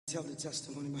Tell the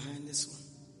testimony behind this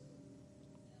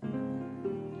one.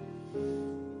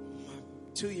 My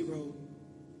 2-year-old,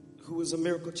 who was a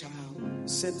miracle child,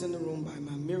 sent in the room by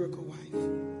my miracle wife.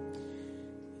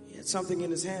 He had something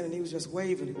in his hand and he was just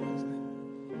waving it. I was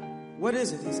like, what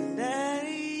is it? He said,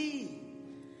 Daddy.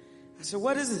 I said,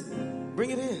 what is it? Bring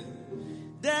it in.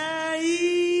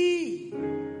 Daddy.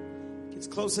 Gets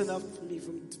close enough for me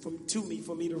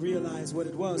for me to realize what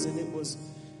it was, and it was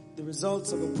the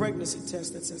results of a pregnancy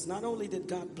test that says not only did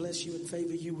God bless you and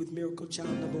favor you with miracle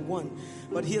child number 1,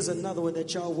 but here's another one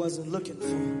that y'all wasn't looking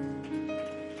for.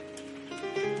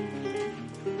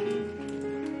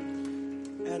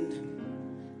 And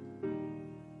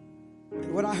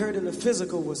what I heard in the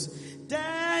physical was,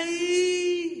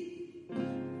 Daddy.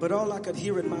 But all I could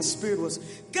hear in my spirit was,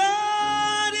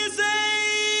 God is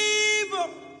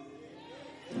able.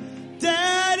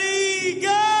 Daddy,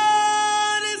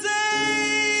 God is able.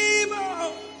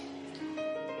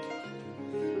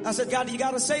 I said, God, you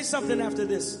got to say something after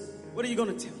this. What are you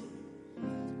going to tell him?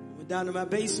 I went down to my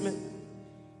basement,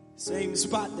 same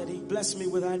spot that he blessed me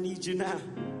with. I need you now.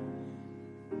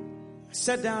 I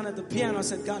sat down at the piano. I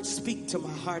said, God, speak to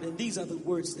my heart. And these are the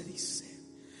words that he said.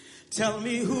 Tell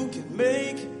me who can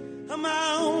make a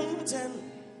mountain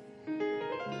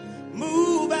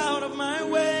move out of my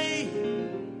way.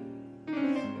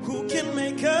 Who can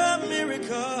make a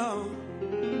miracle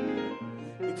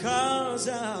because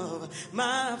of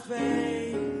my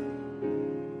faith?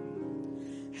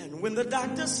 And when the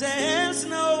doctor says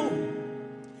no,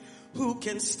 who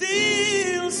can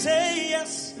still say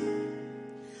yes?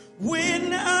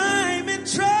 When I'm in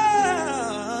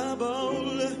trouble,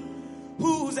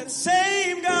 who's that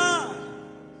same God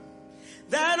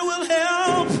that will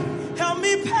help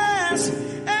me pass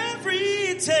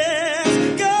every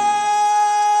test? God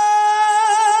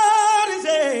is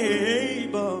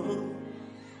able.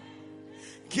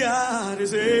 God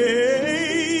is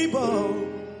able.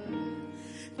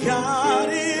 God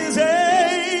is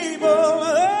able.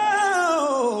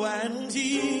 Oh, and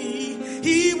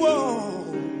he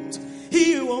won't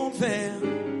fail.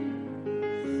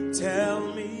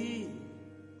 Tell me,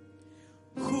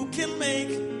 who can make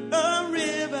a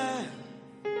river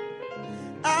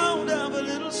out of a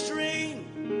little stream?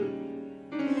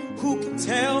 Who can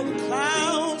tell the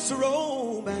clouds to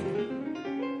roll back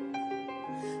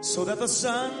so that the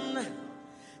sun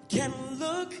can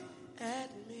look at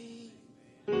me?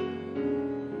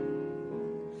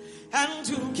 And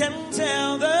who can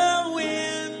tell the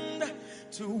wind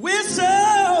to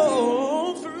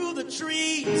whistle through the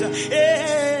trees?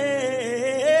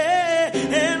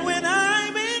 And when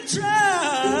I'm in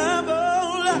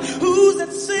trouble, who's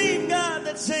that same God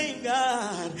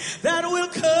that will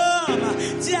come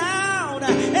down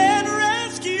and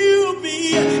rescue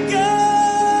me? God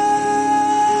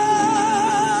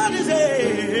is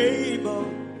able.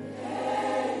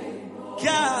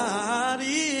 God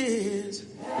is able.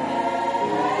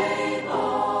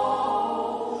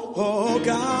 Oh,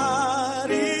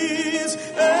 God is able.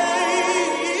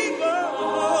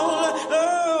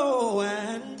 Oh,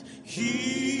 and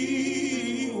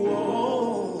he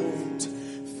won't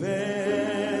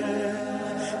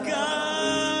fail.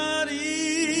 God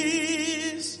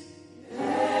is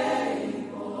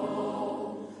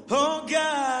able. Oh,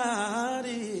 God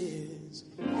is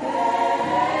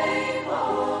able.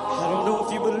 I don't know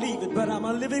if you believe it, but I'm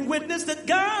a living witness that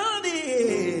God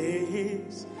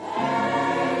is able.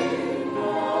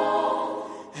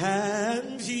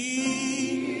 And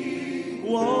he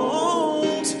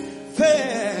won't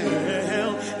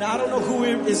fail. Now, I don't know who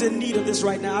is in need of this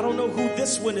right now. I don't know who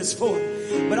this one is for.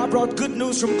 But I brought good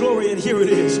news from Glory, and here it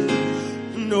is.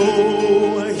 No,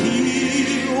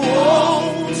 he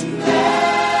won't fail.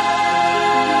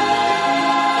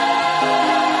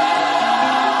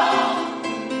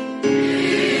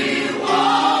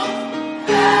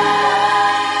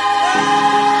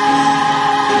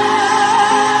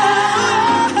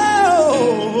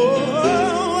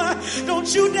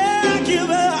 Don't you dare give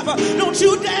up. Don't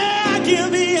you dare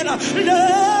give in.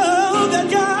 Know that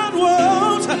God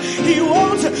won't. He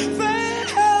won't fail.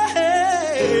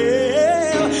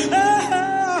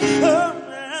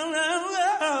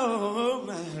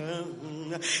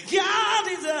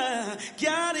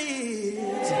 God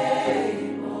is.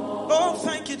 Oh,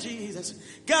 thank you, Jesus.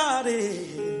 God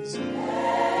is.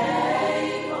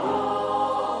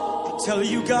 I tell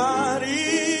you, God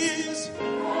is.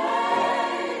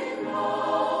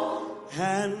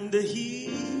 And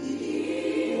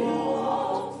he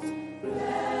won't. He'll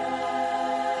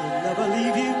never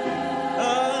leave you.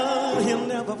 Oh, he'll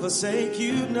never forsake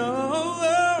you. No.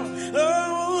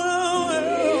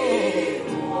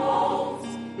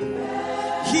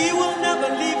 He He will never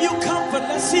leave you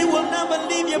comfortless. He will never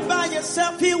leave you by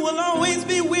yourself. He will always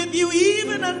be with you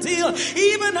even until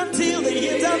the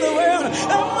ends of the world.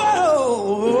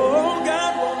 Oh,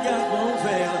 God won't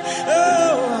fail.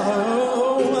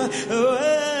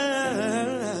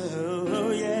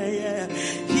 Oh, yeah.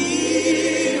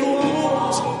 He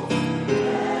won't.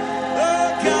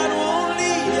 Oh, God won't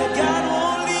leave you. God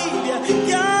won't leave you.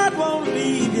 God won't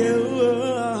leave you.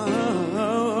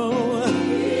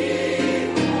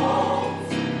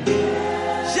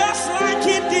 Just like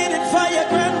he did it for your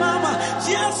grandmama.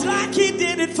 Just like he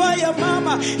did it for your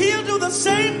mama. He'll do the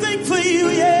same thing for you,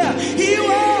 yeah. He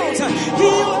won't fail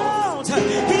you.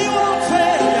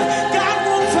 God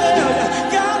won't fail you.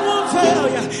 God won't fail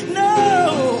you. No,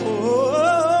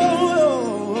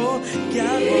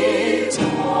 God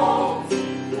won't.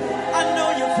 I know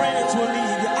your friends will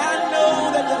leave you. I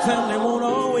know that your family won't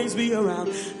always be around.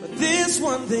 But this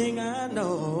one thing I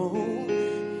know,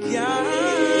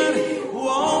 God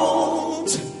won't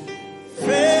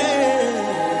fail.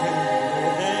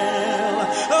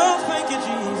 Oh, thank you,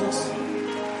 Jesus.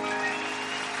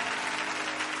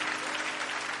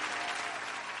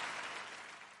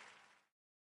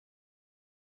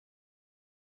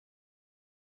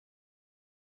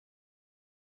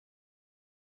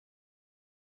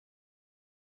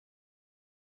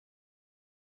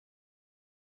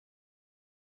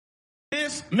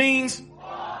 This means,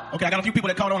 okay, I got a few people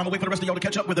that caught on. I'm gonna wait for the rest of y'all to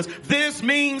catch up with us. This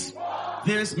means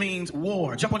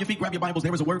war. Jump on your feet, grab your Bibles.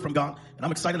 There is a word from God, and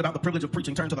I'm excited about the privilege of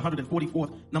preaching. Turn to the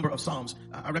 144th number of Psalms.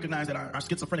 I recognize that our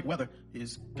schizophrenic weather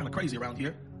is kind of crazy around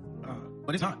here,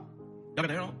 but it's hot. Y'all got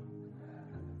that on?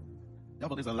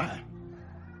 Devil is a lie.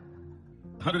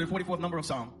 144th number of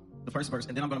Psalm, the first verse,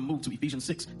 and then I'm going to move to Ephesians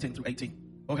 6, 10 through 18.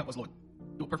 Oh, help us, Lord.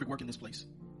 Do a perfect work in this place.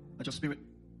 Let your spirit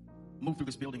move through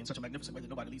this building in such a magnificent way that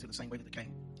nobody leaves here the same way that they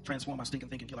came. Transform our stinking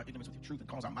thinking, kill our ignorance with your truth, and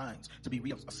cause our minds to be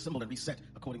reassembled and reset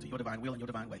according to your divine will and your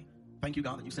divine way. Thank you,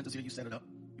 God, that you sent us here, you set it up,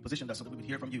 you positioned us so that we would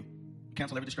hear from you. You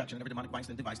cancel every distraction and every demonic vice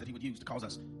and device that he would use to cause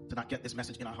us to not get this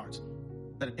message in our hearts.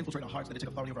 Let it infiltrate our hearts, let it take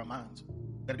authority over our minds.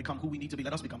 Let it become who we need to be.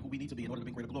 Let us become who we need to be in order to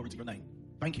bring greater glory to your name.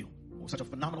 Thank you for such a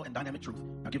phenomenal and dynamic truth.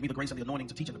 Now give me the grace and the anointing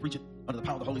to teach and to preach it under the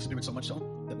power of the Holy Spirit, so much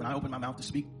so that when I open my mouth to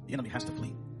speak, the enemy has to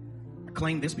flee. I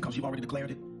claim this because you've already declared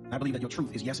it. I believe that your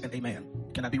truth is yes and amen.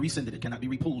 It cannot be rescinded. It cannot be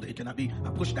repulled. It cannot be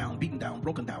pushed down, beaten down,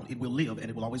 broken down. It will live and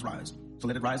it will always rise. So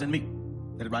let it rise in me.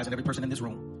 Let it rise in every person in this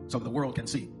room so that the world can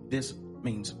see this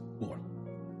means war.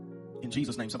 In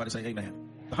Jesus' name, somebody say amen.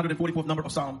 The 144th number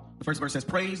of Psalm, the first verse says,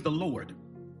 praise the Lord.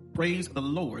 Praise the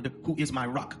Lord who is my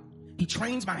rock. He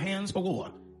trains my hands for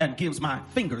war and gives my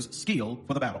fingers skill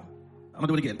for the battle. I'm going to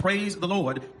do it again. Praise the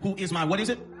Lord who is my, what is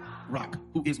it? Rock,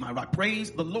 who is my rock.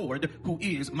 Praise the Lord who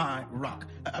is my rock.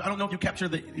 I don't know if you capture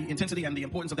the intensity and the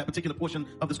importance of that particular portion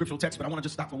of the scriptural text, but I want to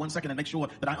just stop for 1 second and make sure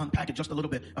that I unpack it just a little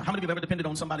bit. How many of you have ever depended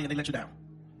on somebody and they let you down?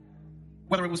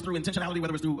 Whether it was through intentionality,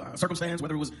 whether it was through circumstance,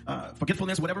 whether it was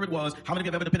forgetfulness, whatever it was, how many of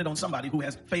you have ever depended on somebody who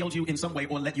has failed you in some way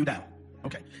or let you down?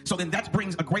 Okay, so then that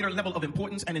brings a greater level of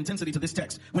importance and intensity to this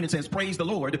text when it says, praise the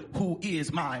Lord who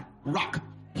is my rock.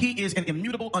 He is an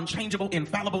immutable, unchangeable,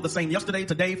 infallible, the same yesterday,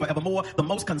 today, forevermore. The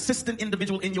most consistent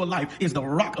individual in your life is the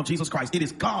rock of Jesus Christ. It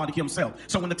is God himself.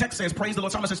 So when the text says, praise the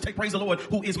Lord, Psalmist says, take praise the Lord,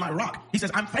 who is my rock. He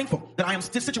says, I'm thankful that I am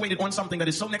situated on something that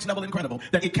is so next level incredible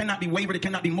that it cannot be wavered, it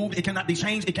cannot be moved, it cannot be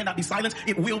changed, it cannot be silenced.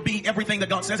 It will be everything that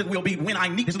God says it will be when I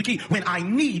need. This is the key. When I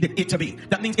need it to be.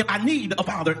 That means if I need a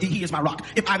father, he is my rock.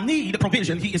 If I need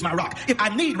provision, he is my rock. If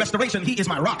I need restoration, he is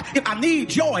my rock. If I need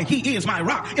joy, he is my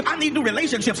rock. If I need new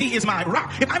relationships, he is my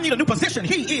rock. If I need a new position,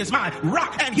 he is my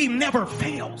rock, and he never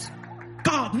fails.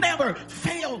 God never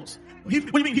fails. What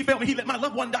do you mean he failed me? He let my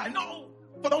loved one die? No.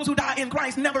 For those who die in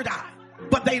Christ never die,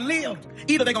 but they lived.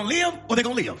 Either they're going to live or they're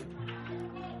going to live.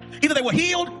 Either they were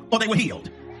healed or they were healed.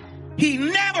 He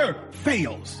never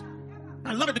fails.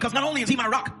 I love it because not only is he my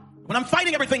rock, when I'm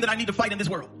fighting everything that I need to fight in this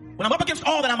world, when I'm up against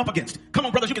all that I'm up against, come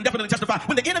on, brothers, you can definitely testify.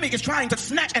 When the enemy is trying to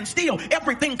snatch and steal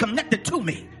everything connected to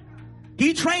me,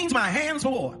 he trains my hands for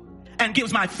war and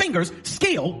gives my fingers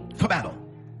skill for battle.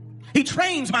 He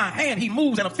trains my hand, he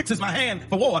moves and affixes my hand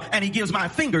for war, and he gives my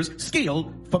fingers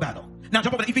skill for battle. Now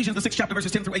jump over to Ephesians, the 6th chapter,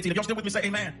 verses 10 through 18. If y'all still with me, say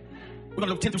amen. We're going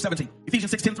to go 10 through 17.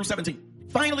 Ephesians 6, 10 through 17.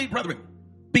 Finally, brethren,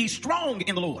 be strong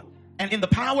in the Lord and in the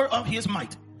power of his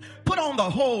might. Put on the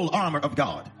whole armor of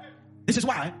God. This is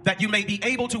why, that you may be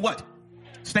able to what?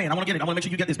 Stand. I want to get it. I want to make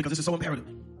sure you get this because this is so imperative.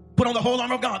 Put on the whole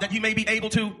armor of God that you may be able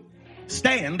to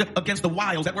stand against the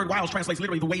wiles. That word wiles translates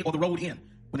literally the way or the road in.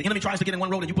 When the enemy tries to get in one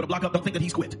road and you put a block up, don't think that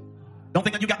he's quit. Don't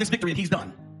think that you got this victory and he's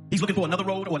done. He's looking for another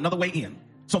road or another way in.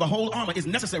 So the whole armor is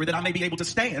necessary that I may be able to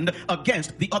stand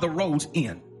against the other roads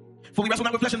in. For we wrestle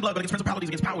not with flesh and blood, but against principalities,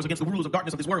 against powers, against the rulers of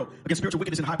darkness of this world, against spiritual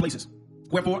wickedness in high places.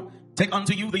 Wherefore, take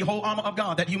unto you the whole armor of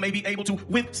God, that you may be able to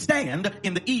withstand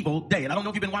in the evil day. And I don't know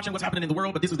if you've been watching what's happening in the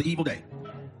world, but this is the evil day.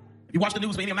 If you watch the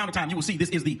news for any amount of time, you will see this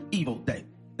is the evil day.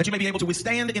 That you may be able to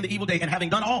withstand in the evil day, and having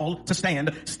done all to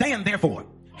stand, stand therefore,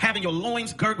 having your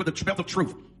loins girt with the belt of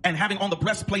truth, and having on the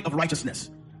breastplate of righteousness,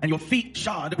 and your feet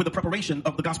shod with the preparation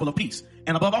of the gospel of peace.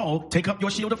 And above all, take up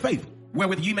your shield of faith,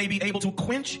 wherewith ye may be able to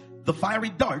quench the fiery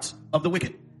darts of the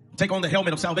wicked. Take on the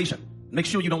helmet of salvation. Make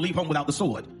sure you don't leave home without the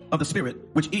sword of the Spirit,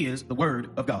 which is the word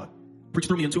of God. Preach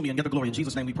through me and to me and get the glory. In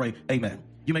Jesus' name we pray. Amen.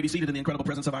 You may be seated in the incredible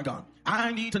presence of our God.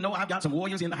 I need to know I've got some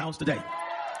warriors in the house today.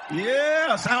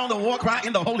 Yeah, sound the war cry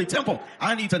in the holy temple.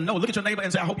 I need to know. Look at your neighbor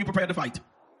and say, I hope you're prepared to fight.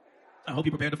 I hope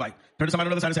you're prepared to fight. Turn to somebody on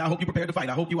the other side and say, I hope you're prepared to fight.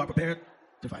 I hope you are prepared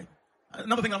to fight.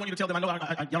 Another thing I want you to tell them, I know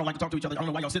y'all don't like to talk to each other. I don't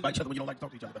know why y'all sit by each other when you don't like to talk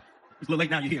to each other, but it's a little late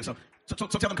now, you're here. So tell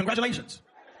them, congratulations.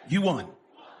 You won.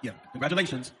 Yeah,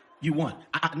 congratulations. You won.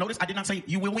 I notice I did not say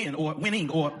you will win or winning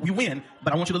or you win,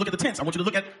 but I want you to look at the tense. I want you to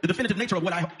look at the definitive nature of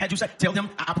what I had you say. Tell them,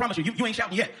 I promise you ain't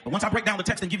shouting yet. But once I break down the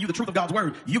text and give you the truth of God's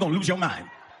word, you're going to lose your mind.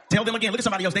 Tell them again. Look at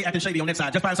somebody else. They acting shady on that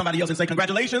side. Just find somebody else and say,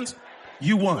 congratulations.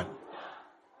 You won.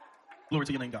 Glory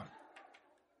to your name, God.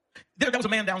 There was a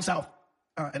man down south.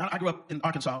 And I grew up in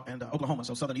Arkansas and Oklahoma,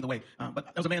 so southern either way. But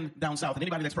there was a man down south. And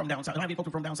anybody that's from down south, don't have any folks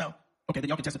from down south? Okay, then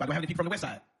y'all can testify. Do I have any people from the west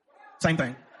side? Same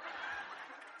thing.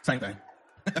 Same thing.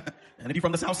 And if you're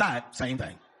from the south side, same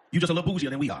thing. You just a little bougier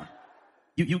than we are.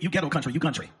 You ghetto country, you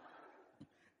country.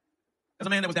 There's a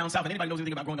man that was down south, and anybody knows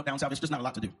anything about growing up down south, it's just not a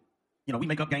lot to do. You know, we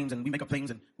make up games and we make up things,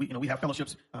 and we have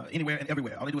fellowships anywhere and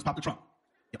everywhere. All they do is pop the trunk.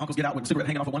 Your uncles get out with a cigarette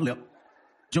hanging off of one lip.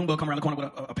 Junebug come around the corner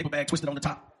with a paper bag twisted on the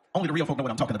top. Only the real folk know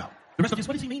what I'm talking about. The rest of you,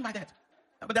 what does he mean by that?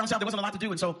 But down south, there wasn't a lot to do,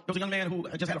 and so there was a young man who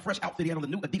just had a fresh outfit. He had on the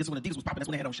new Adidas. When Adidas was popping, that's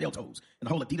when they had on shell toes. And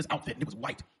the whole Adidas outfit, and it was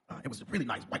white. It was really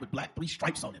nice, white with black, 3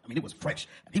 stripes on it. I mean, it was fresh.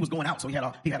 And he was going out, so he had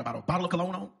about a bottle of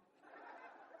cologne on.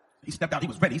 He stepped out. He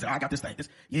was ready. He said, I got this thing.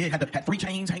 Had 3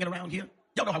 chains hanging around here.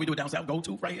 Y'all know how we do it down south. Gold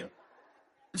tooth right here.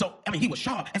 And so, I mean, he was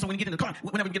sharp. And so when you get in the car,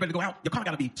 whenever you get ready to go out, your car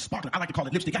got to be sparkling. I like to call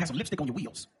it lipstick. You got to have some lipstick on your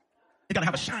wheels. It got to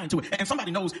have a shine to it. And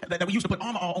somebody knows that we used to put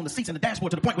Armor All on the seats and the dashboard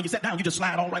to the point when you sat down, you just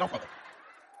slide all right off of it.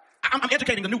 I'm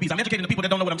educating the newbies. I'm educating the people that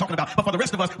don't know what I'm talking about. But for the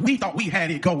rest of us, we thought we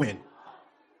had it going.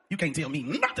 You can't tell me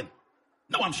nothing.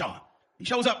 No, I'm sharp. He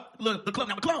shows up, the club.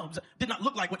 Now, the clubs did not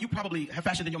look like what you probably have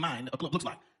fashioned in your mind a club looks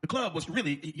like. The club was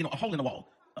really, a hole in the wall.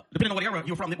 Depending on what era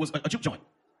you're from, it was a juke joint.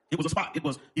 It was a spot. It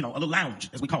was, a little lounge,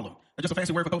 as we call them. Just a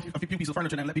fancy word for a few pieces of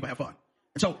furniture and let people have fun.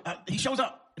 And so he shows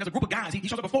up. And there's a group of guys. He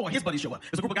shows up before his buddies show up.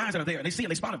 There's a group of guys that are there, and they see him,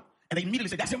 they spot him. And they immediately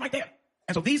say, that's him right there.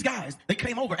 And so these guys, they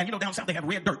came over, and down south they have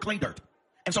red dirt, clay dirt.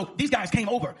 And so these guys came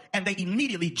over, and they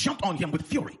immediately jumped on him with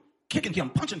fury, kicking him,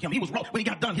 punching him. He was raw. When he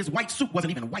got done, his white suit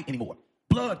wasn't even white anymore.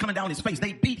 Blood coming down his face.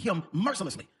 They beat him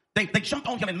mercilessly. They jumped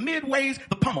on him, and midways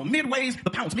the pummel, midways the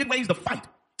pounce, midways the fight.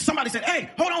 Somebody said,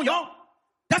 hey, hold on, y'all.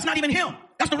 That's not even him.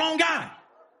 That's the wrong guy.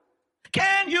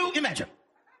 Can you imagine?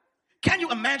 Can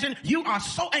you imagine you are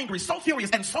so angry, so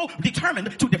furious, and so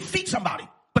determined to defeat somebody,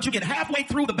 but you get halfway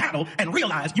through the battle and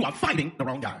realize you are fighting the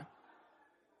wrong guy?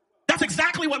 That's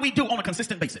exactly what we do on a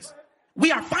consistent basis.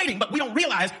 We are fighting, but we don't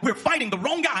realize we're fighting the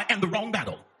wrong guy and the wrong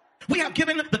battle. We have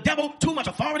given the devil too much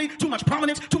authority, too much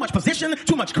prominence, too much position,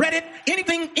 too much credit.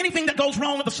 Anything that goes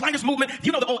wrong with the slightest movement,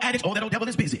 the old adage, that old devil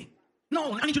is busy.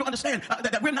 No, I need you to understand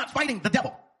that we're not fighting the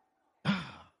devil.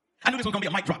 I knew this was going to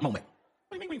be a mic drop moment.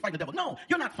 What do you mean we fight the devil? No,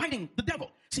 you're not fighting the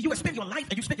devil. See, you have spent your life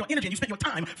and you spent your energy and you spent your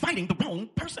time fighting the wrong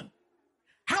person.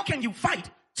 How can you fight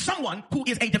someone who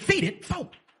is a defeated foe?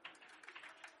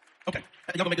 Okay,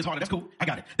 y'all gonna make this harder. That's cool. I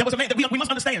got it. There was a man that we must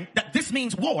understand that this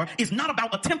means war is not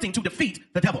about attempting to defeat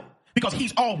the devil because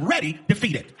he's already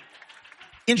defeated.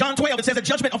 In John 12, it says the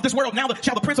judgment of this world, now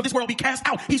shall the prince of this world be cast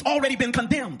out. He's already been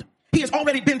condemned. He has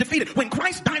already been defeated. When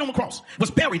Christ died on the cross,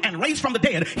 was buried and raised from the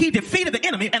dead, he defeated the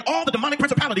enemy and all the demonic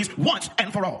principalities once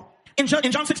and for all. In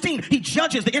John 16, he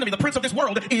judges the enemy. The prince of this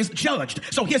world is judged.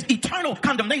 So his eternal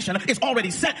condemnation is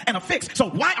already set and affixed. So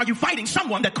why are you fighting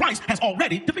someone that Christ has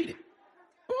already defeated?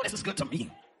 Oh, this is good to me.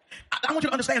 I want you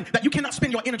to understand that you cannot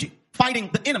spend your energy fighting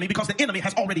the enemy because the enemy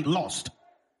has already lost.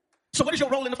 So what is your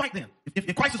role in the fight then?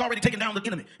 If Christ has already taken down the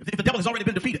enemy, if the devil has already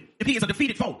been defeated, if he is a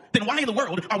defeated foe, then why in the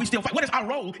world are we still fighting? What is our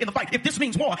role in the fight? If this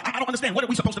means war, I don't understand. What are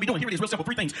we supposed to be doing? Here it is, real simple,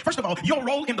 3 things. First of all, your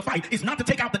role in the fight is not to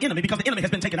take out the enemy because the enemy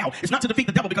has been taken out. It's not to defeat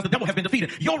the devil because the devil has been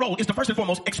defeated. Your role is to first and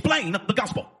foremost explain the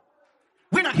gospel.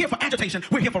 We're not here for agitation.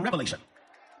 We're here for revelation.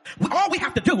 All we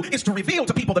have to do is to reveal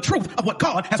to people the truth of what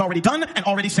God has already done and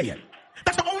already said.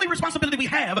 That's the only responsibility we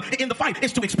have in the fight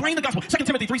is to explain the gospel. 2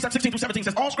 Timothy 3:16-17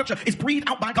 says, all scripture is breathed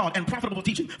out by God and profitable for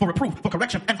teaching, for reproof, for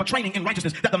correction, and for training in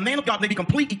righteousness, that the man of God may be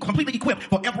completely equipped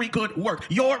for every good work.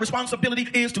 Your responsibility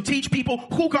is to teach people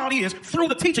who God is through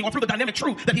the teaching or through the dynamic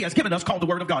truth that he has given us called the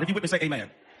word of God. If you with me, say amen.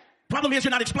 Problem is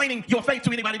you're not explaining your faith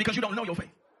to anybody because you don't know your faith.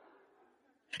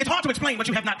 It's hard to explain what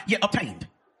you have not yet obtained.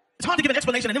 It's hard to give an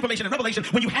explanation and information and revelation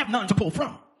when you have none to pull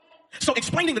from. So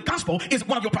explaining the gospel is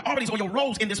one of your priorities or your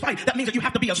roles in this fight. That means that you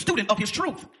have to be a student of his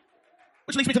truth.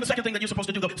 Which leads me to the second thing that you're supposed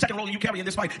to do. The second role you carry in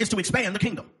this fight is to expand the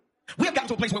kingdom. We have gotten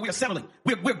to a place where we are settling.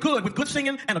 We're good with good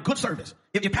singing and a good service.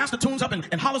 If your pastor tunes up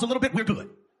and hollers a little bit, we're good.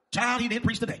 Child, he did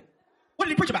preach today. What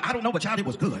did he preach about? I don't know, but child, it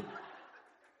was good.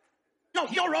 No,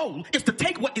 your role is to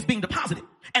take what is being deposited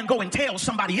and go and tell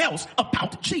somebody else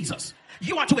about Jesus.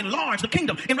 You are to enlarge the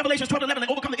kingdom. In Revelation 12:11, they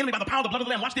overcome the enemy by the power of the blood of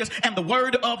the Lamb. Watch this. And the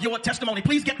word of your testimony.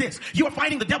 Please get this. You are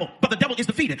fighting the devil, but the devil is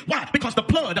defeated. Why? Because the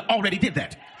blood already did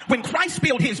that. When Christ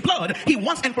spilled his blood, he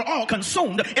once and for all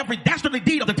consumed every dastardly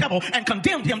deed of the devil and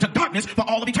condemned him to darkness for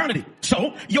all of eternity.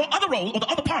 So, your other role, or the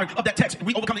other part of that text,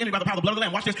 we overcome the enemy by the power of the blood of the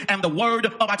Lamb. Watch this. And the word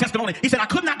of our testimony. He said, I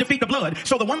could not defeat the blood.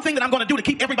 So the one thing that I'm going to do to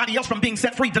keep everybody else from being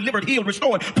set free, delivered, healed,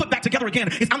 restored, put back together again,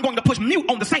 is I'm going to push mute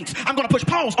on the saints. I'm going to push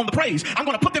pause on the praise. I'm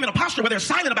going to put them in a posture where they're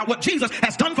silent about what Jesus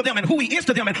has done for them and who he is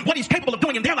to them and what he's capable of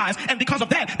doing in their lives. And because of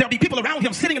that, there'll be people around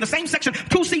him sitting in the same section,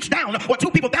 2 seats down or 2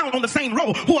 people down on the same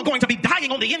row, who are going to be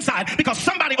dying on the inside because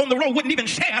somebody on the row wouldn't even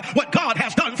share what God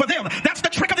has done for them. That's the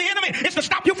trick of the enemy. It's to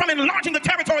stop you from enlarging the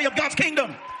territory of God's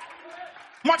kingdom.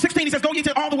 Mark 16, he says, go ye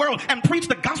to all the world and preach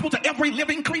the gospel to every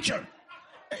living creature.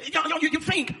 You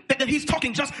think that he's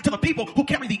talking just to the people who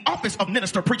carry the office of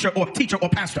minister, preacher, or teacher, or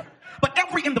pastor. But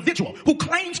every individual who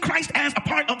claims Christ as a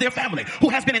part of their family, who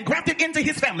has been engrafted into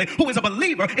his family, who is a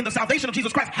believer in the salvation of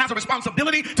Jesus Christ, has a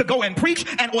responsibility to go and preach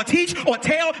and or teach or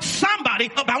tell somebody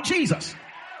about Jesus.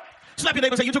 Slap your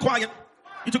neighbor and say, you're too quiet.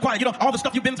 You're too quiet. You know, all the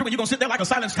stuff you've been through and you're going to sit there like a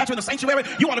silent statue in the sanctuary.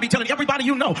 You ought to be telling everybody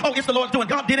you know, oh, it's the Lord's doing.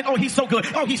 God did it. Oh, he's so good.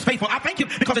 Oh, he's faithful. I thank you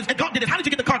because God did it. How did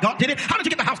you get the car? God did it. How did you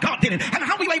get the house? God did it. And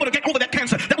how were you able to get over that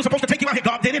cancer that was supposed to take you out here?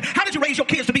 God did it. How did you raise your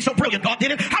kids to be so brilliant? God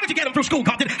did it. How did you get them through school?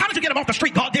 God did it. How did you get them off the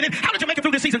street? God did it. How did you make it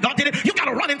through this season? God did it. You got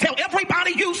to run and tell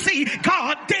everybody you see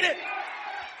God did it.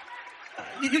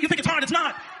 You think it's hard? It's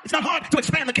not. It's not hard to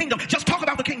expand the kingdom. Just talk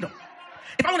about the kingdom.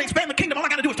 If I want to expand the kingdom, all I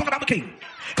got to do is talk about the king.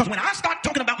 Because when I start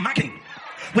talking about my king,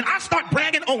 when I start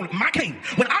bragging on my king,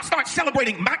 when I start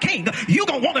celebrating my king, you're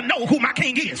going to want to know who my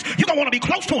king is. You're going to want to be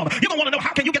close to him. You're going to want to know,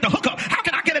 how can you get the hookup? How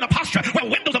can I get in a posture where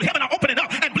windows of heaven are opening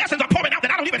up and blessings are pouring out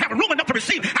that I don't even have room enough to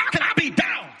receive? How can I be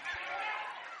down?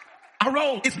 Our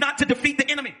role is not to defeat the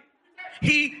enemy.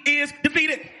 He is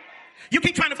defeated. You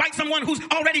keep trying to fight someone who's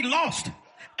already lost.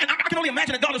 And I can only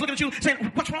imagine that God is looking at you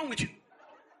saying, what's wrong with you?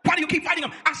 Why do you keep fighting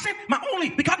him? I sent my only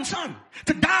begotten son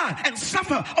to die and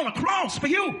suffer on a cross for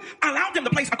you. I allowed them to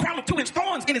place a crown of 2-inch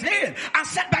thorns in his head. I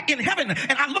sat back in heaven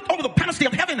and I looked over the panoply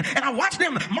of heaven and I watched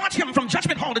them march him from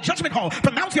judgment hall to judgment hall,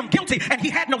 pronounce him guilty, and he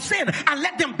had no sin. I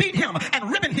let them beat him and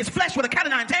ribbon his flesh with a cat o'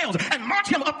 nine tails and march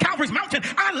him up Calvary's mountain.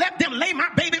 I let them lay my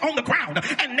baby on the ground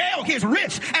and nail his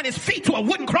wrists and his feet to a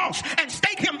wooden cross and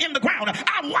stake him in the ground.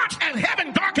 I watched as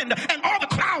heaven darkened and all the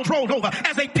clouds rolled over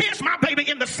as they pierced my baby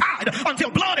in the side until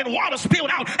blood and water spilled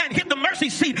out and hit the mercy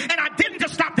seat. And I didn't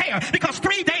just stop there, because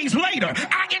 3 days later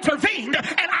I intervened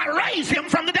and I raised him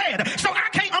from the dead. So I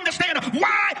can't understand,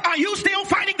 why are you still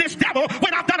fighting this devil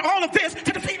when I've done all of this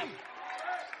to defeat him?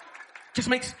 Just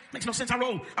makes no sense. Our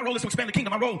role is to expand the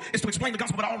kingdom. Our role is to explain the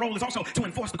gospel, but our role is also to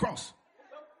enforce the cross.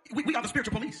 We are the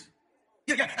spiritual police.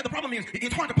 Yeah. And the problem is,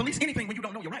 it's hard to police anything when you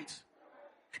don't know your rights.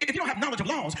 If you don't have knowledge of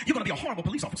laws, you're going to be a horrible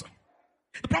police officer.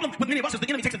 The problem with many of us is the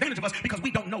enemy takes advantage of us because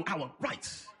we don't know our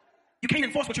rights. You can't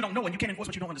enforce what you don't know, and you can't enforce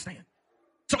what you don't understand.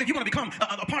 So if you're going to become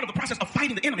a part of the process of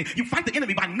fighting the enemy, you fight the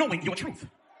enemy by knowing your truth.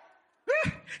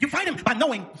 You fight him by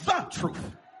knowing the truth.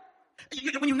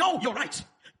 When you know your rights,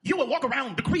 you will walk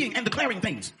around decreeing and declaring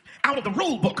things out of the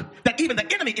rule book that even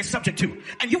the enemy is subject to.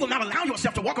 And you will not allow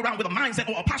yourself to walk around with a mindset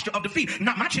or a posture of defeat.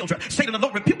 Not my children. Satan, the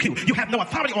Lord rebuke you. You have no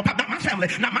authority or power. Not my family,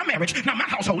 not my marriage, not my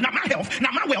household, not my health,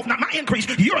 not my wealth, not my increase.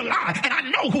 You're a lie. And I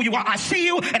know who you are. I see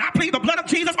you, and I plead the blood of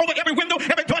Jesus over every window,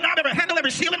 every doorknob, every handle,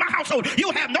 every seal in my household. You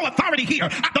have no authority here.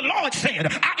 The Lord said,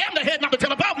 I am the head, not the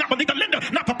tail, above, not beneath, the lender,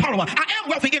 not the follower. I am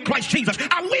wealthy in Christ Jesus.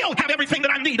 I will have everything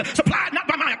that I need, supplied not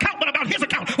by my account, but about his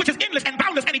account, which is endless and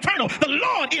boundless and eternal. The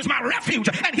Lord is my refuge,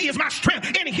 and he is my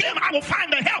strength. In him I will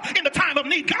find the help in the time of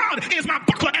need. God is my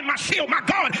buckler and my shield, my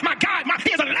God, my guide.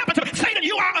 He is a lamp unto me. Satan,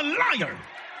 you are a liar.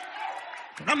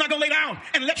 I'm not going to lay down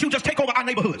and let you just take over our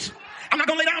neighborhoods. I'm not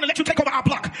going to lay down and let you take over our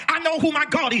block. I know who my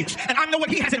God is, and I know what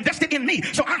he has invested in me.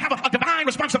 So I have a divine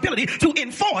responsibility to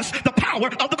enforce the power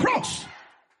of the cross.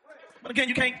 But again,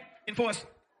 you can't enforce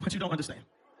what you don't understand.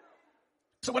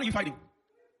 So what are you fighting?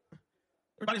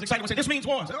 Everybody's excited when they say, this means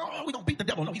war. Say, oh, we're going to beat the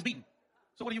devil. No, he's beaten.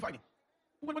 So what are you fighting?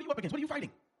 What are you up against? What are you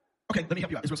fighting? Okay, let me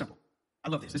help you out. It's real simple. I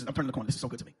love this. I'm turning the corner. This is so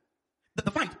good to me. The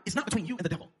fight is not between you and the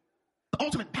devil. The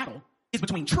ultimate battle is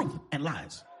between truth and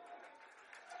lies.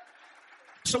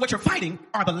 So what you're fighting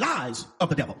are the lies of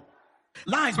the devil.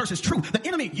 Lies versus truth. The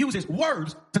enemy uses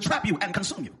words to trap you and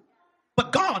consume you.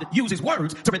 But God uses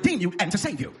words to redeem you and to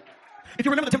save you. If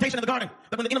you remember the temptation in the garden,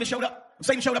 that when the enemy showed up,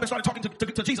 Satan showed up and started talking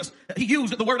to Jesus, he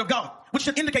used the word of God, which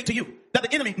should indicate to you that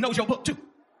the enemy knows your book too.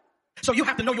 So you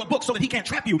have to know your book so that he can't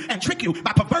trap you and trick you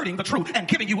by perverting the truth and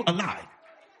giving you a lie.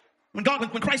 When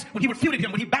Christ, when he refuted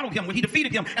him, when he battled him, when he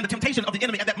defeated him and the temptation of the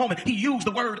enemy at that moment, he used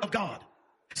the word of God.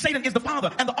 Satan is the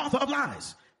father and the author of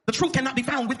lies. The truth cannot be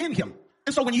found within him.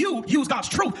 And so when you use God's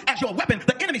truth as your weapon,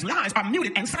 the enemy's lies are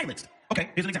muted and silenced. Okay,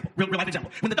 here's an example, real life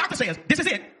example. When the doctor says, this is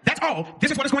it, that's all,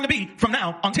 this is what it's going to be from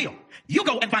now until, you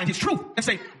go and find his truth and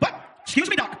say, but, excuse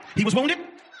me, doc, he was wounded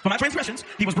for my transgressions,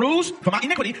 he was bruised for my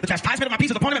iniquity, the chastisement of my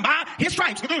peace is upon him, and by his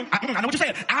stripes, I know what you're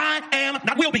saying, I am,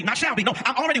 not will be, not shall be, no,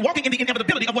 I'm already walking in the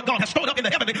inevitability of what God has stored up in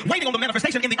the heavenly, waiting on the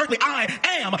manifestation in the earthly. I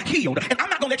am healed, and I'm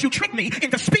not going to let you trick me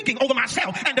into speaking over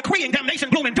myself and decreeing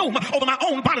damnation, gloom, and doom over my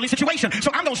own bodily situation.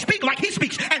 So I'm going to speak like he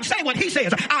speaks and say what he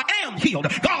says. I am healed.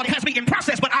 God has me in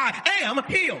process, but I am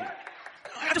healed.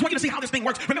 I just want you to see how this thing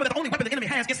works. Remember that the only weapon the enemy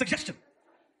has is suggestion.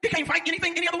 He can't fight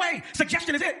anything any other way.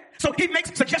 Suggestion is it. So he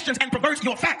makes suggestions and perverts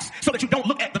your facts so that you don't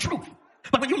look at the truth.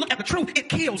 But when you look at the truth, it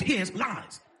kills his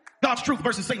lies. God's truth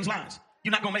versus Satan's lies.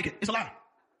 You're not going to make it. It's a lie.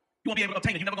 You won't be able to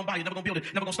obtain it. You're never going to buy it. You're never going to build it.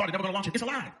 You're never going to start it. Never going to launch it. It's a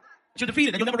lie. That you're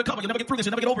defeated. That you'll never recover. You'll never get through this.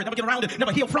 You'll never get over it. Never get around it.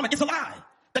 Never heal from it. It's a lie.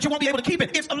 That you won't be able to keep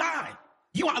it. It's a lie.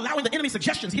 You are allowing the enemy's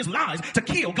suggestions, his lies, to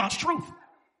kill God's truth.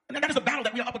 And that is the battle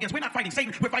that we are up against. We're not fighting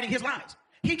Satan. We're fighting his lies.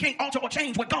 He can't alter or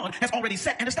change what God has already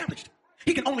set and established.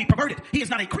 He can only pervert it. He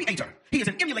is not a creator. He is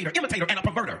an emulator, imitator, and a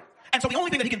perverter. And so the only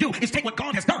thing that he can do is take what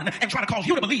God has done and try to cause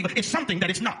you to believe it's something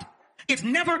that it's not. It's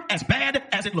never as bad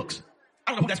as it looks.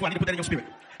 I don't know who that's why I need to put that in your spirit.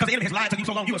 Because the enemy has lied to you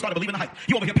so long, you have started believing the hype.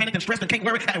 You over here panicked and stressed and can't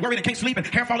worry and can't sleep and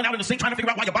hair falling out in the sink, trying to figure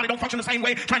out why your body don't function the same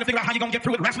way, trying to figure out how you're going to get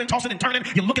through it, wrestling, tossing, and turning.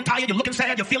 You're looking tired, you're looking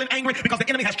sad, you're feeling angry because the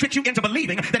enemy has tricked you into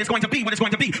believing that it's going to be what it's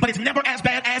going to be. But it's never as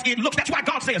bad as it looks. That's why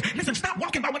God says, listen, stop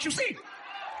walking by what you see.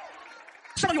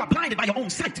 Some of you are blinded by your own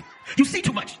sight. You see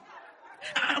too much.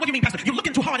 What do you mean, Pastor? You're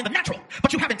looking too hard in the natural,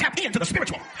 but you haven't tapped into the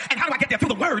spiritual. And how do I get there? Through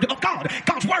the word of God.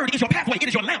 God's word is your pathway. It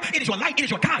is your lamp. It is your light. It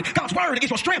is your guide. God's word is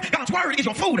your strength. God's word is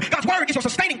your food. God's word is your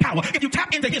sustaining power. If you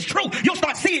tap into his truth, you'll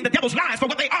start seeing the devil's lies for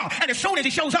what they are. And as soon as he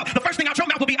shows up, the first thing out your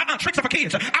mouth will be, tricks are for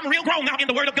kids. I'm real grown now in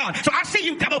the word of God. So I see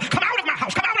you, devil. Come out of my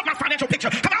house. Come out of my financial picture.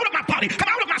 Come out of my body. Come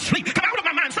out of my sleep. Come out of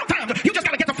my mind. Sometimes you just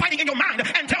got to get to fighting in your mind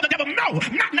and tell the devil, no,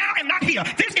 not now and not here.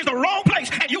 This is the wrong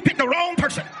place and you picked the wrong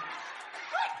person.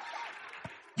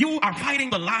 You are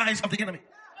fighting the lies of the enemy.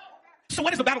 So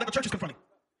what is the battle that the church is confronting?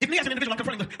 If me as an individual, I'm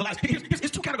confronting the lies. Here's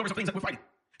two categories of things that we're fighting.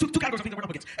 Two categories of things that we're up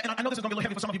against. And I know this is going to be a little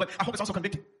heavy for some of you, but I hope it's also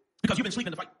convicting. Because you've been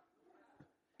sleeping in the fight.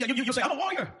 Yeah, you'll say, I'm a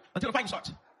warrior until the fighting starts.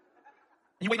 And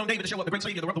you wait on David to show up, the great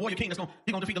savior, the warrior king that's going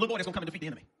to defeat the little boy that's going to come and defeat the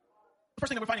enemy. The first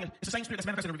thing that we're fighting is the same spirit that's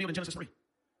manifested and revealed in Genesis 3.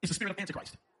 It's the spirit of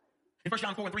Antichrist. In 1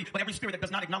 John 4:3, but every spirit that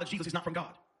does not acknowledge Jesus is not from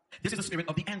God. This is the spirit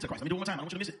of the Antichrist. Let me do it one more time. I don't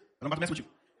want you to miss it. But I'm about to mess with you.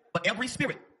 But every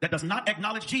spirit that does not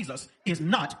acknowledge Jesus is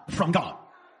not from God.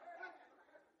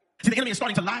 See, the enemy is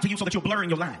starting to lie to you so that you're blurring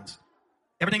your lines.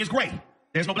 Everything is gray.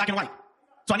 There's no black and white.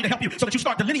 So I need to help you so that you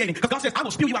start delineating. Because God says, I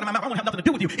will spew you out of my mouth. I won't have nothing to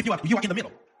do with you if you are in the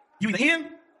middle. You either in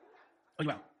or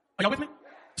you out. Are y'all with me?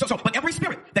 But every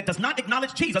spirit that does not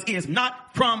acknowledge Jesus is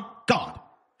not from God.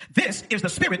 This is the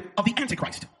spirit of the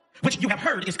Antichrist, which you have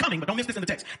heard is coming, but don't miss this in the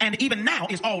text. And even now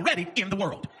is already in the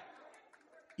world.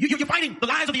 You're fighting the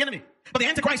lies of the enemy. But the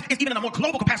Antichrist is even in a more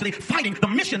global capacity fighting the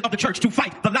mission of the church to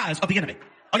fight the lies of the enemy.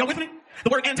 Are y'all with me? The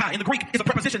word anti in the Greek is a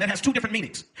preposition that has two different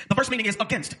meanings. The first meaning is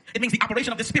against. It means the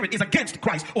operation of the spirit is against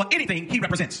Christ or anything he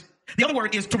represents. The other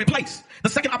word is to replace. The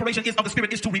second operation of the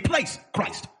spirit is to replace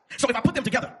Christ. So if I put them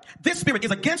together, this spirit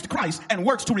is against Christ and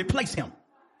works to replace him.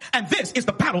 And this is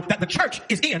the battle that the church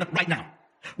is in right now.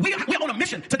 We're on a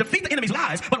mission to defeat the enemy's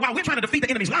lies, but while we're trying to defeat the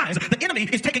enemy's lies, the enemy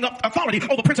is taking up authority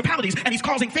over principalities, and he's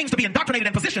causing things to be indoctrinated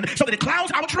and positioned so that it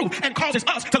clouds our truth and causes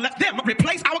us to let them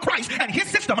replace our Christ and his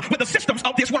system with the systems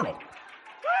of this world.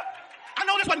 I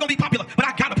know this wasn't going to be popular, but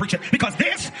I gotta preach it because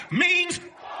this means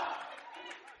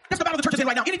that's the battle the church is in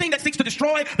right now. Anything that seeks to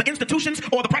destroy the institutions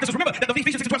or the practices. Remember that the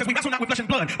Ephesians 6:12 says we wrestle not with flesh and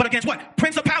blood, but against what?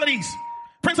 Principalities.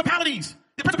 Principalities.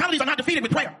 The principalities are not defeated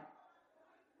with prayer.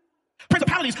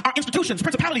 Principalities are institutions.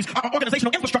 Principalities are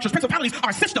organizational infrastructures. Principalities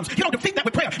are systems. You don't defeat that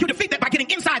with prayer. You defeat that by getting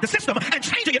inside the system and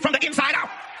changing it from the inside out.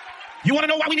 You want to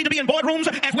know why we need to be in boardrooms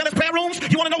as well as prayer rooms?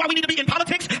 You want to know why we need to be in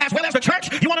politics as well as the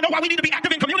church, you want to know why we need to be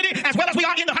active in community as well as we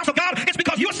are in the house of God? It's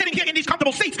because you're sitting here in these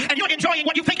comfortable seats and you're enjoying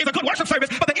what you think is a good worship service,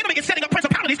 but the enemy is setting up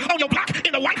principalities on your block,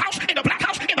 in the White House, in the Black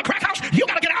House, in the Crack House. You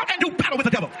got to get out and do battle with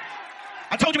the devil.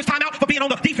 I told you it's time out for being on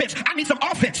the defense. I need some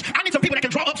offense. I need some people that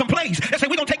can draw up some plays. They say,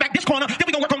 we're going to take back this corner, then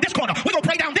we're going to work on this corner. We're going to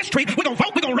pray down this street. We're going to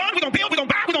vote, we're going to run, we're going to build, we're going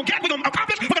to buy, we're going to get, we're going to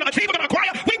accomplish, we're going to achieve, we're going to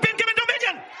acquire. We've been given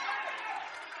dominion.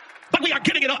 But we are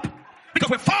giving it up because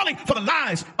we're falling for the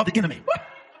lies of the enemy.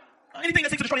 Anything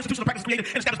that seeks to destroy institutional practice created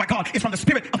and established by God is from the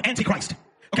spirit of Antichrist.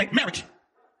 Okay, marriage.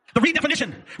 The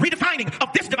redefining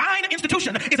of this divine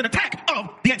institution is an attack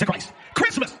of the Antichrist.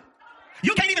 Christmas.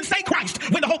 You can't even say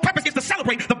Christ when the whole purpose is to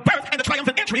celebrate the birth and the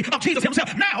triumphant entry of Jesus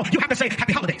himself. Now you have to say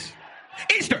happy holidays.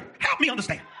 Easter. Help me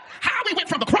understand how we went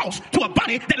from the cross to a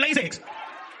bunny that lays eggs.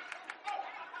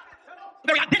 The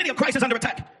very identity of Christ is under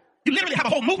attack. You literally have a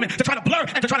whole movement to try to blur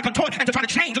and to try to contort and to try to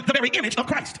change the very image of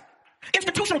Christ.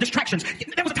 Institutional distractions.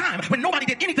 There was a time when nobody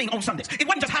did anything on Sundays. It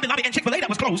wasn't just Hobby Lobby and Chick-fil-A that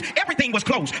was closed. Everything was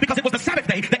closed because it was the Sabbath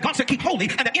day that God said keep holy,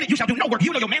 and that in it you shall do no work.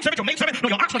 You nor your manservant, your maidservant, nor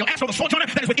your ox, nor your ass, nor the sojourner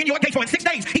that is within your gate. For in 6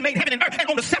 days he made heaven and earth, and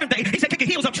on the seventh day he said kick your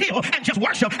heels up, chill, and just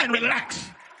worship and relax.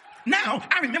 Now,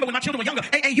 I remember when my children were younger,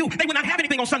 AAU, they would not have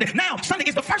anything on Sunday. Now, Sunday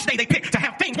is the first day they pick to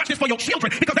have things. Watch this, for your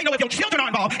children, because they know if your children are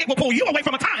involved, it will pull you away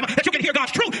from a time that you can hear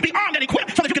God's truth, be armed and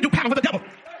equipped, so that you can do battle with the devil.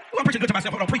 Ooh, I'm preaching good to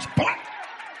myself. Hold on, preach. Boy.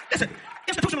 Listen,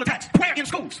 institutional attacks, prayer in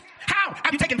schools. How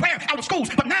have you taken prayer out of schools?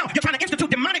 But now you're trying to institute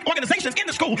demonic organizations in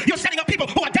the school. You're setting up people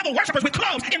who are devil worshipers with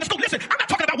clubs in the school. Listen, I'm not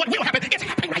talking about what will happen. It's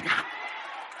happening right now.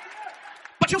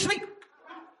 But you sleep.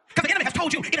 Because the enemy has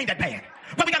told you it ain't that bad.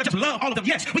 Well, we got to just love all of them.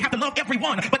 Yes, we have to love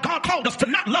everyone. But God called us to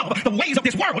not love the ways of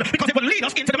this world because it would lead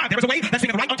us into the mind. There is a way that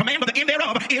seemeth right unto man, but the end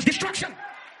thereof is destruction.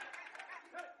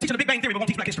 Teaching the Big Bang Theory, but won't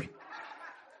teach Black history.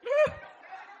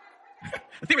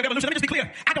 The theory of evolution, let me just be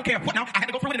clear. I don't care what now. I had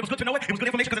to go through it. It was good to know it. It was good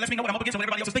information because it lets me know what I'm up against and what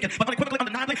everybody else is thinking. But unequivocally,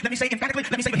 undeniably, let me say emphatically,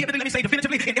 let me say vehemently, let me say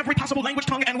definitively, in every possible language,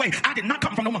 tongue, and way, I did not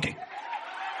come from no monkey.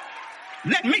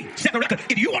 Let me set the record.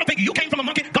 If you want to think you came from a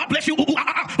monkey, God bless you.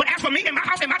 But as for me and my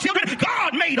house and my children,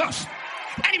 God made us.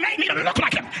 And he made me to look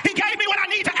like him. He gave me what I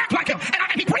need to act like him.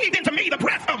 And he breathed into me the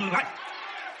breath of life.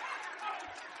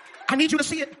 I need you to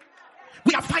see it.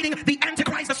 We are fighting the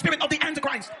Antichrist, the spirit of the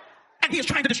Antichrist. And he is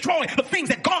trying to destroy the things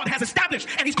that God has established.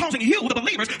 And he's causing you, the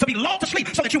believers, to be lulled to sleep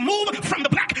so that you move from the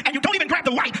black and you don't even grab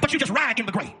the white, but you just ride in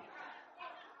the gray.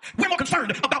 We're more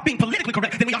concerned about being politically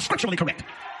correct than we are scripturally correct.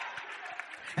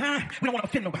 We don't want to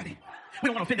offend nobody. We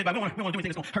don't want to offend anybody. We don't want to do anything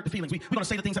that's going to hurt the feelings. We're going to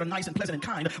say the things that are nice and pleasant and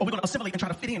kind, or we're going to assimilate and try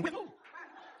to fit in with who?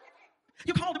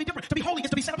 You're called to be different. To be holy is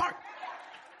to be set apart.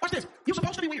 Watch this. You're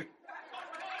supposed to be weird.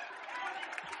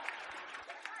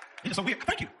 You're so weird.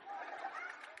 Thank you.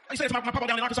 I say this to my papa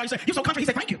down in Arkansas. He said, you're so country. He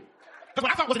said, thank you. Because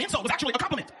what I thought was an insult was actually a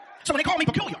compliment. So when they call me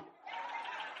peculiar,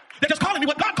 they're just calling me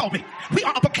what God called me. We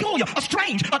are a peculiar, a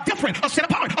strange, a different, a set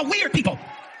apart, a weird people.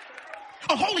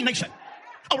 A holy nation.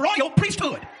 A royal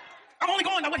priesthood. I'm only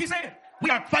going by what he said. We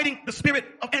are fighting the spirit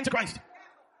of Antichrist.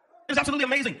 It's absolutely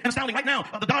amazing and astounding. Right now,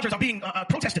 the Dodgers are being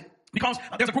protested because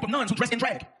there's a group of nuns who dress in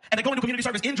drag. And they go into community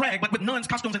service in drag, but with nuns'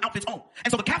 costumes and outfits on.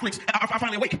 And so the Catholics are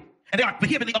finally awake. And they are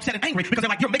vehemently upset and angry because they're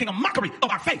like, you're making a mockery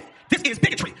of our faith. This is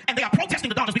bigotry. And they are protesting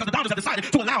the Dodgers because the Dodgers have decided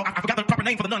to allow, I forgot the proper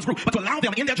name for the nuns group, but to allow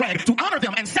them in their drag, to honor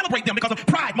them and celebrate them because of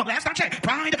pride. Well, last I checked,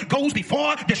 pride goes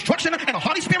before destruction and a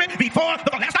haughty spirit before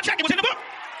the last I checked, it was in the book.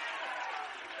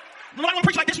 Nobody won't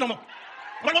preach like this no more.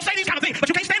 Nobody won't say these kind of things, but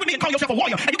you can't stand with me and call yourself a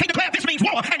warrior, and you can't declare this means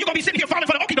war, and you're going to be sitting here falling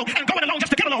for the okie doke and going along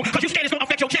just to get along because you're scared it's going to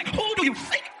affect your check. Who do you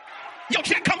think your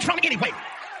check comes from anyway?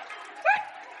 What?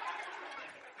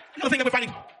 Another thing that we're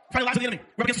fighting lies of the enemy.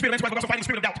 We're against the spirit of Antichrist, we're also fighting the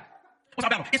spirit of doubt. What's our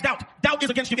battle? It's doubt. Doubt is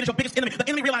against you. It is your biggest enemy. The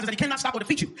enemy realizes that he cannot stop or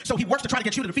defeat you, so he works to try to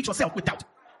get you to defeat yourself with doubt.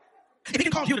 If he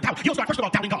can cause you to doubt, you'll start first of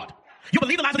all doubting God. You'll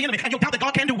believe the lies of the enemy, and you'll doubt that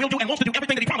God can do, will do, and wants to do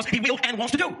everything that he promised he will and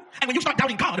wants to do. And when you start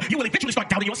doubting God, you will eventually start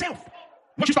doubting yourself.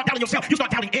 Once you start doubting yourself, you start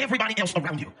doubting everybody else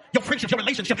around you. Your friendships, your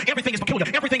relationship, everything is peculiar.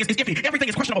 Everything is iffy. Everything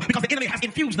is questionable because the enemy has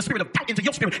infused the spirit of doubt into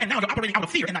your spirit, and now you're operating out of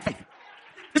fear and not faith.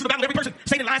 This is the battle of every person.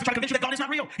 Satan lies to try to convince you that God is not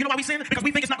real. You know why we sin? Because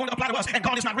we think it's not going to apply to us, and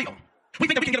God is not real. We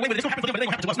think that we can get away with it. It's going to happen for them, but it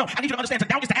ain't going to happen to us. No, I need you to understand, to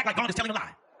doubt is to act like God is telling a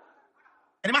lie.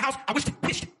 And in my house, I wished.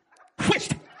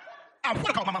 I would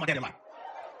have called my mama and daddy a lie.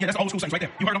 Yeah, that's the old school saints right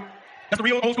there. You heard them? That's the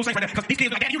real old school saints right there. Because these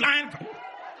kids are like, Daddy, you lying.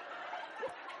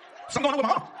 Something going on with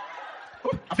my mom.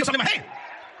 I feel something in my hand.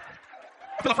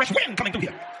 I feel a fresh wind coming through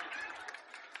here.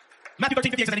 Matthew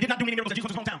 13:58 says, and he did not do many miracles in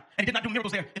Jesus' hometown. And he did not do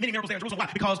miracles there, and many miracles there in Jerusalem. Why?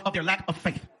 Because of their lack of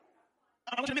faith.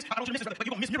 I don't want you to miss this, but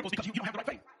you're going to miss miracles because you don't have the right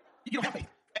faith. You don't have faith.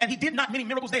 And he did not many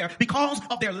miracles there because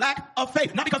of their lack of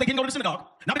faith. Not because they didn't go to the synagogue.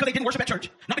 Not because they didn't worship at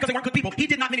church. Not because they weren't good people. He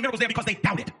did not many miracles there because they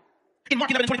doubted. In Mark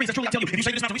 11:23 says, truly I tell you, if you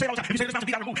say to this mountain, we say it all the time, if you say to this mountain,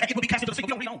 be thou removed, and it will be cast into the sea. We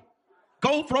don't read on.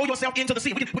 Go throw yourself into the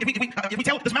sea. If we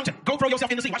tell this mountain, go throw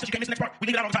yourself in the sea. Watch this, you can't miss the next part. We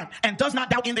leave it out all the time. And does not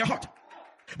doubt in their heart,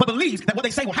 but believes that what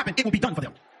they say will happen, it will be done for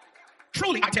them.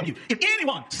 Truly, I tell you, if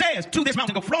anyone says to this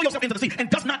mountain, go throw yourself into the sea, and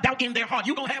does not doubt in their heart,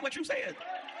 you're going to have what you said.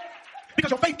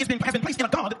 Because your faith has been placed in a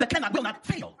God that will not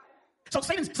fail. So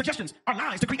Satan's suggestions are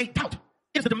lies to create doubt.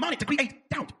 It is the demonic to create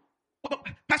doubt. Well,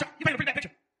 Pastor, you painted a pretty bad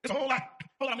picture. There's a whole lot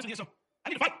I'm missing here, so I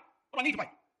need to fight. What do I need to fight?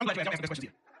 I'm glad you asked. I'll answer the questions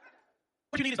here.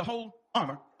 What you need is the whole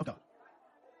armor of God.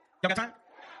 Y'all got time?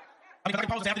 I mean, if I can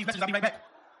pause this after these messages, I'll be right back.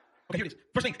 Okay, here it is.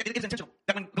 First thing, it is intentional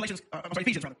that when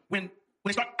Ephesians, when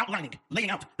they start outlining,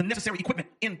 laying out the necessary equipment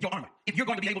in your armor, if you're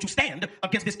going to be able to stand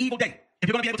against this evil day, if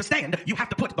you're going to be able to stand, you have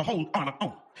to put the whole armor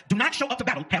on. Do not show up to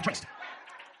battle half-dressed.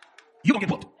 You're going to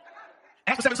get whooped.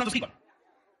 Ask the 7 sons of Sceva.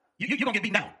 You're going to get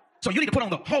beaten down. So you need to put on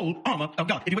the whole armor of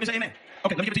God. If you would say amen.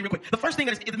 Okay, let me give it to you real quick. The first thing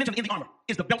that is mentioned in the armor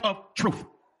is the belt of truth.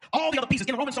 All the other pieces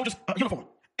in a Roman soldier's uniform,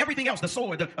 everything else, the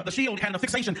sword, the shield had a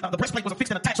fixation, the breastplate was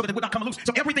affixed and attached so that it would not come loose.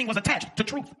 So everything was attached to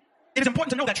truth. It is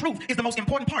important to know that truth is the most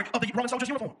important part of the Roman soldier's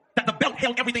uniform, that the belt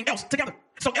held everything else together.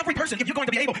 So every person, if you're going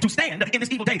to be able to stand in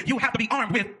this evil day, you have to be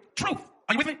armed with truth.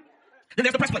 Are you with me? Then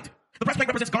there's the breastplate. The breastplate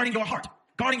represents guarding your heart,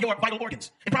 guarding your vital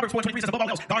organs. In Proverbs 4:23 says, above all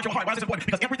else, guard your heart. Why is this important?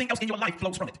 Because everything else in your life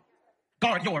flows from it.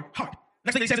 Guard your heart.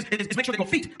 Next thing he says is make sure that your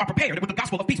feet are prepared with the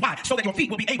gospel of peace. Why? So that your feet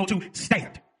will be able to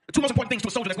stand. The two most important things to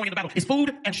a soldier that's going into battle is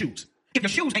food and shoes. If your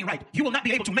shoes ain't right, you will not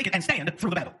be able to make it and stand through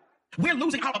the battle. We're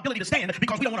losing our ability to stand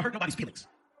because we don't want to hurt nobody's feelings.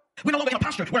 We're no longer in a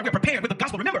posture where we're prepared with the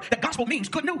gospel. Remember, that gospel means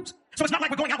good news. So it's not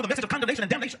like we're going out with a message of condemnation and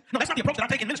damnation. No, that's not the approach that I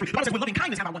take in ministry. The Bible says, with loving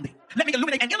kindness have I won thee. Let me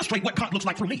illuminate and illustrate what God looks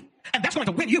like through me. And that's going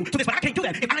to win you to this, but I can't do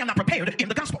that if I am not prepared in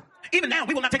the gospel. Even now,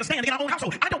 we will not take a stand in our own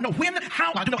household. I don't know when,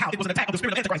 how, I don't know how it was an attack of the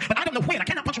spirit of Antichrist, but I don't know when. I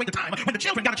cannot punctuate the time when the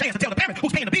children got a chance to tell the parent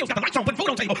who's paying the bills, got the lights on, putting food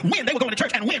on the table, when they were going to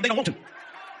church and when they don't want to.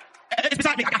 It's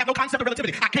beside me. I have no concept of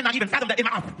relativity. I cannot even fathom that in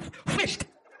my wished.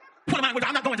 What am I?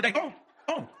 I'm not going today.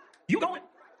 Oh, you going?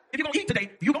 If you're going to eat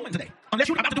today, you're going today. Unless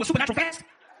you're about to do a supernatural fast.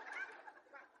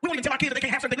 We won't even tell our kids that they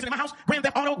can't have certain things in my house. Grand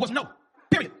Theft Auto was no.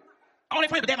 Period. All their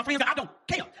friends, but they have my friends that I don't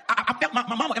care. I felt my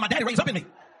mama and my daddy raised up in me.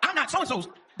 I'm not so-and-so's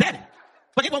daddy.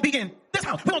 But it won't be in this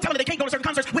house. We won't tell them that they can't go to certain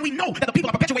concerts when we know that the people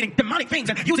are perpetuating demonic things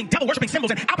and using devil-worshipping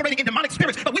symbols and operating in demonic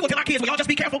spirits. But we will tell our kids, well, y'all just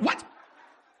be careful. What?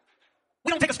 We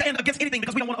don't take a stand against anything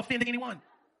because we don't want to offend anyone.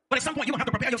 But at some point, you're going to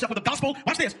have to prepare yourself with the gospel,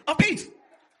 watch this, of peace.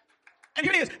 And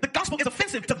here it is. The gospel is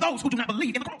offensive to those who do not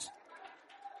believe in the cross.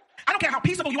 I don't care how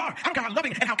peaceable you are. I don't care how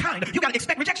loving and how kind. You got to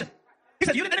expect rejection. He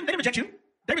says, they didn't reject you.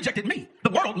 They rejected me. The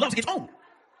world loves its own.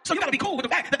 So you got to be cool with the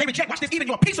fact that they reject, watch this, even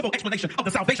your peaceable explanation of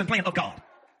the salvation plan of God.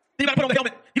 Then you got to put on the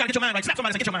helmet. You got to get your mind right. Slap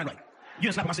somebody and say, get your mind right. You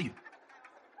didn't slap him, I see you.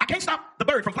 I can't stop the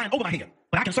bird from flying over my head,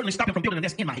 but I can certainly stop him from building a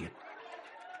nest in my head.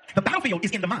 The battlefield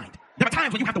is in the mind. There are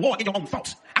times when you have to war in your own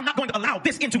thoughts. I'm not going to allow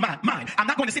this into my mind. I'm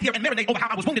not going to sit here and marinate over how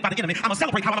I was wounded by the enemy. I'm going to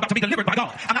celebrate how I'm about to be delivered by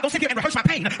God. I'm not going to sit here and rehearse my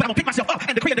pain, but I'm going to pick myself up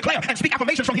and decree and declare and speak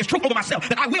affirmations from his truth over myself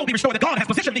that I will be restored, that God has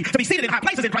positioned me to be seated in high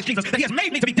places in Christ Jesus, that he has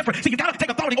made me to be different. So you got to take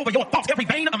authority over your thoughts. Every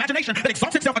vain imagination that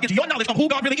exalts itself against your knowledge of who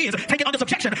God really is, take it under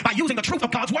subjection by using the truth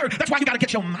of God's word. That's why you got to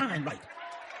get your mind right.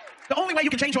 The only way you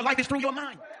can change your life is through your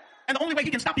mind. And the only way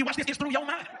he can stop you, watch this, is through your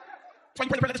mind. That's why you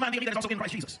pray the prayer, let this mind be in me that is also in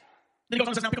Christ Jesus. Then he goes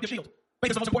on and says, now pick up your shield.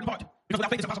 Faith is the most important part. Because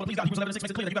without faith it's impossible to please God. Hebrews 11:6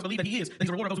 makes it clear that you guys believe that he is, that he's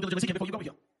a rewarder of those who diligently seek him before you go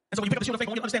here. And so when you pick up the shield of faith,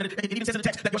 when you understand it, it even says in the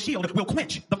text that your shield will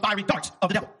quench the fiery darts of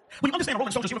the devil. When you understand a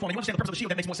Roman soldier's uniform and you understand the purpose of the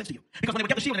shield, that makes more sense to you. Because when they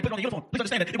would get the shield and they put it on the uniform, please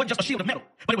understand that it wasn't just a shield of metal,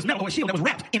 but it was metal or a shield that was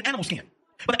wrapped in animal skin.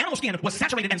 But the animal skin was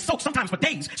saturated and soaked sometimes for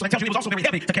days, so that tells you it was also very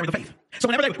heavy to carry the faith. So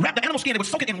whenever they would wrap the animal skin, they would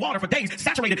soak it in water for days,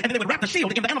 saturated, and then they would wrap the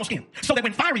shield in the animal skin. So that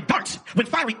when fiery darts, when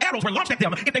fiery arrows were launched at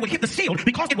them, if they would hit the shield,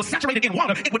 because it was saturated in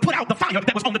water, it would put out the fire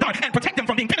that was on the dart and protect them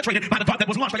from being penetrated by the dart that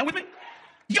was launched. Are y'all with me?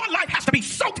 Your life has to be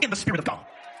soaked in the Spirit of God.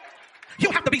 You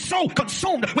have to be so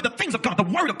consumed with the things of God, the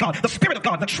Word of God, the Spirit of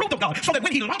God, the truth of God, so that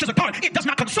when he launches a dart, it does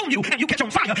not consume you and you catch on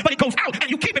fire, but it goes out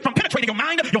and you keep it from penetrating your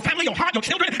mind, your family, your heart, your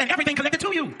children, and everything connected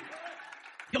to you.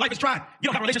 Your life is dry. You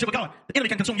don't have a relationship with God. The enemy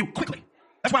can consume you quickly.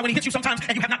 That's why when he hits you sometimes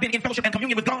and you have not been in fellowship and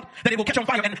communion with God, that it will catch on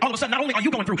fire, and all of a sudden, not only are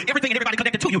you going through everything and everybody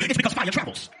connected to you, it's because fire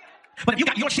travels. But if you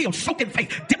got your shield soaked in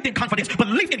faith, dipped in confidence,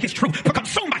 belief in his truth,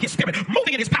 consumed by his spirit,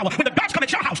 moving in his power, when the darts come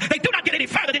at your house, they do not get any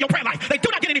further than your prayer life. They do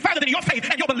not get any further than your faith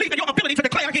and your belief and your ability to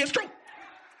declare his truth.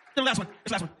 Then the last one.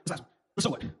 The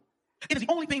sword. It is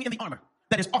the only thing in the armor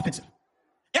that is offensive.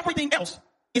 Everything else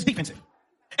is defensive.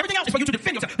 Everything else is for you to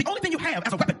defend yourself. The only thing you have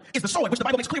as a weapon is the sword, which the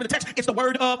Bible makes clear in the text. It's the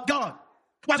word of God.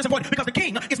 Why is this important? Because the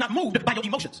king is not moved by your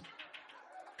emotions.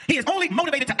 He is only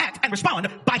motivated to act and respond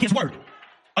by his word.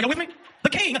 Are you with me? The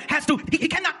king has to, he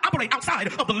cannot operate outside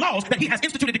of the laws that he has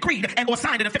instituted, decreed, and or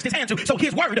signed and affixed his hand to. So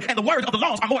his word and the word of the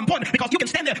laws are more important, because you can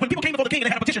stand there. When people came before the king and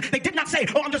they had a petition, they did not say,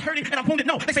 oh, I'm just hurting and I'm wounded.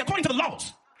 No, they say, according to the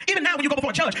laws, Even now when you go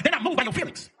before a judge, they're not moved by your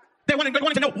feelings. They're wanting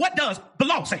to know, what does the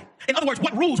law say? In other words,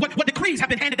 what rules, what decrees have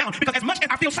been handed down? Because as much as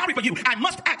I feel sorry for you, I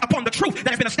must act upon the truth that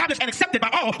has been established and accepted by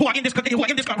all who are in this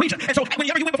region. And so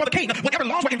whenever you went before the king, whatever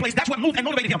laws were in place, that's what moved and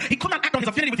motivated him. He could not act on his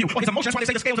affinity with you or his emotions. That's why they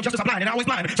say the scales of justice are blind, and they're always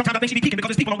blind. Sometimes I think she be peeking because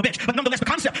there's people on the bench. But nonetheless, the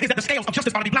concept is that the scales of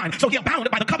justice are to be blind. So he are bound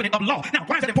by the covenant of law. Now,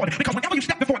 why is that important? Because whenever you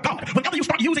step before God, whenever you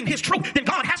start using his truth, then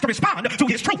God has to respond to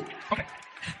his truth. Okay.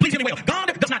 Please hear me well.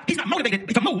 God does not, he's not motivated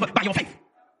to move by your faith.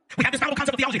 We have this Bible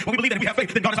concept of theology. When we believe that if we have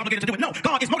faith, then God is obligated to do it. No,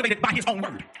 God is motivated by his own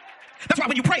word. That's why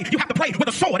when you pray, you have to pray with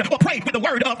a sword or pray with the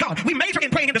word of God. We major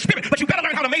in praying in the spirit, but you better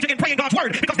learn how to major in praying God's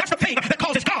word, because that's the thing that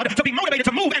causes God to be motivated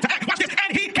to move and to act. Watch this.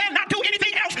 And he cannot do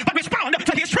anything else but respond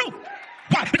to his truth.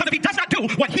 Why? Because if he does not do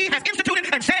what he has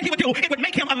instituted and said he would do, it would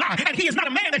make him a lie. And he is not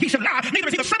a man that he should lie. Neither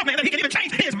is he the son of man that he can even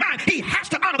change his mind. He has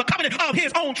to honor the covenant of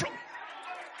his own truth.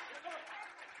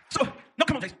 So, no,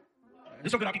 come on, Jason. This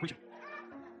is so good, I'll keep preaching.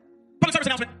 Public service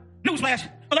announcement. Newsflash.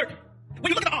 Alert.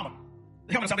 When you look at the armor,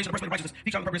 the helmet of salvation, the breastplate of righteousness,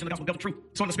 feet on the purpose, and the gospel of the truth,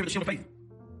 sword of the spirit, the shield of faith.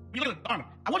 When you look at the armor,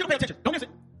 I want you to pay attention. Don't miss it.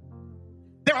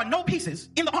 There are no pieces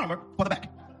in the armor for the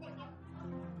back.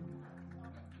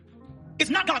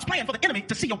 It's not God's plan for the enemy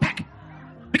to see your back,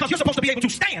 because you're supposed to be able to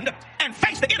stand and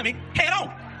face the enemy head on.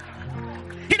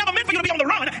 He never meant for you to be on the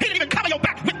run. He didn't even cover your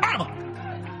back with armor.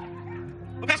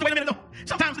 But Pastor, wait a minute, no.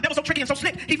 Sometimes the devil's so tricky and so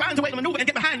slick, he finds a way to maneuver and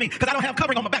get behind me because I don't have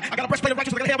covering on my back. I got a breastplate of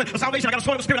righteousness, I got a helmet of salvation, I got a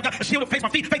sword of the spirit, I got a shield to face my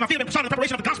feet and the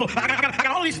preparation of the gospel. I got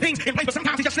all these things in place, but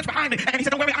sometimes he just slips behind me and he said,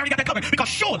 don't worry, I already got that covered. Because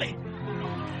surely,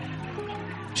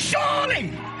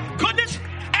 goodness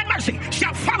and mercy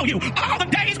shall follow you all the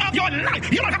days of your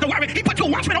life. You don't have to worry. He put two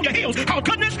watchmen on your heels called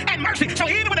goodness and mercy. So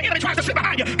even when the enemy tries to slip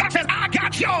behind you, God says, I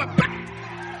got your back.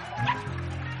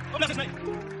 Oh, bless his name.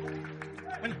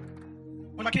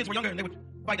 When my kids were younger and they would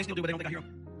fight, they still do, but they don't think I hear them.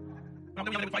 When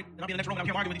they would fight, and I'll be in the next room and I'll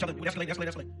hear them arguing with each other. It would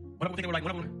escalate. One of them think they were right.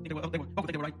 One of them think they were, both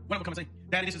think they were right. One of them come and say,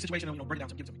 Daddy, this is a situation, break it down,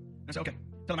 give it to me. And I say, okay.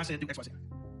 Tell them I said, do X, Y, Z.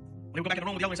 When they would go back in the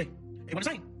room with the other and say, it wasn't the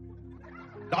same.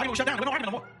 The argument was shut down. There was no argument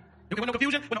no more. There was no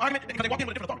confusion, with no argument, because they walked in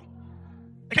with a different authority.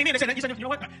 They came in and said, you know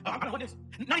what? I don't want this.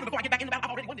 Not even before I get back in the battle,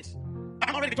 I've already won this.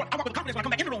 I'm already victorious. I walk with confidence when I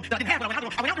come back in the room that I didn't have when I went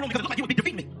out the room because it looked like you would be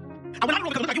defeating me. I went out the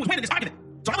room because it looked like you was winning this argument.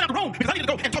 So I went out the room because I needed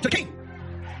to go and talk to the king.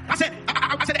 I said,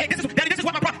 hey, Daddy, this is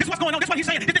what this is what's going on. This is what he's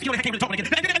saying. This, you know, I came to talk again.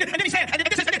 And then he said, and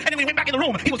then we went back in the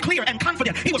room. He was clear and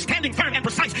confident. He was standing firm and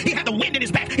precise. He had the wind in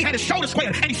his back. He had his shoulders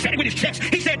squared, and he said it with his chest.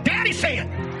 He said, Daddy said,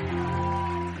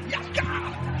 yes,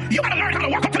 God. You got to learn how to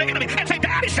walk up to the enemy and say,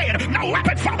 Daddy said, no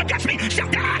weapon formed against me shall.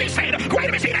 Daddy said,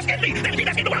 greater is he that's in me than he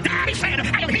that's in the world. Daddy said,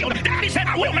 I am healed. Daddy said,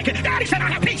 I will make it. Daddy said,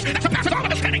 I have peace that surpasses all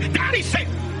understanding. Daddy said,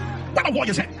 where the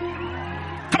warriors at?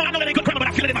 Come on, I know that ain't good grammar, but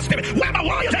I feel it in my spirit. Where the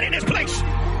warriors at in this place?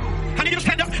 I need you to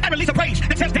stand up and release a praise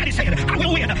that says, Daddy said, I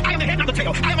will win. I am the head, not the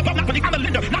tail. I am above, not beneath. I'm the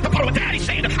lender, not the borrower. Daddy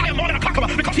said, I am more than a conqueror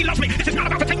because he loves me. This is not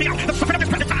about to take me out. The suffering of this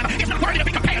present time is not worthy to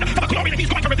be compared to the glory that he's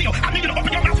going to reveal. I need you to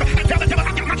open your mouth and tell the devil,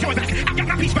 I've got my joy back. I've got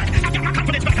my peace back. I've got my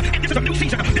confidence back. And this is a new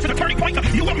season. This is a turning point.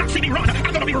 You will not see me run. I'm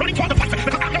going to be running toward the fight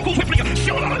because I know who's with me.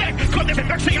 Surely, goodness and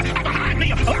mercy are behind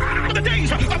me. All the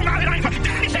days of my life.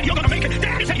 Daddy said, you're going to make it.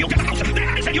 Daddy said, you'll get the house.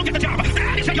 Daddy said, you'll get the job.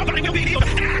 Daddy said, your body will be healed.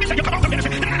 Daddy said, you'll come off the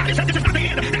medicine. Daddy said, this is not the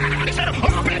end. Daddy said,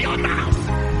 open your mouth.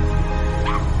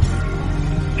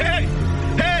 Hey,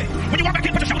 when you walk back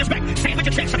in, put your shoulders back. Say it with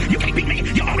your chest. You can't beat me.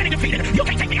 You're already defeated. You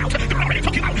can't take me out. God already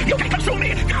took you out. You can't consume me.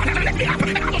 God hasn't let me up.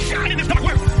 And I will shine in this dark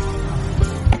world.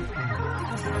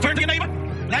 Turn to your neighbor.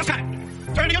 Last time.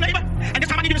 Turn to your neighbor. And this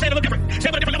time I need you to say it a little different. Say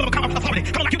it with a different level of authority.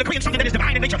 Come on, like you're decreeing something that is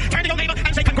divine in nature. Turn to your neighbor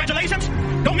and say congratulations.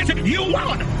 Don't miss it. You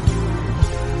won.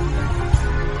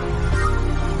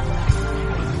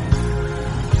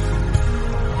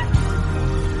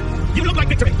 You look like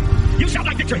victory. You shout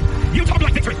like victory. You talk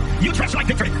like victory. You dress like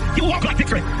victory. You walk like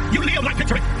victory. You live like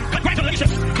victory.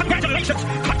 Congratulations. Congratulations.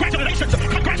 Congratulations.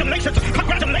 Congratulations.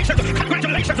 Congratulations.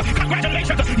 Congratulations.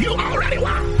 Congratulations. You already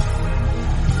won.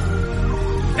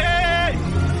 Hey.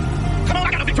 Come on,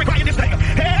 I got a victory cry in this thing.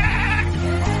 Hey.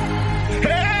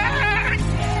 Hey.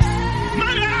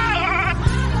 My Lord.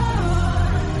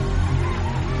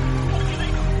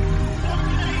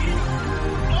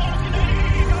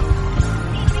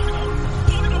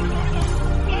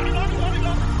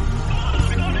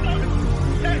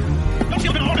 Your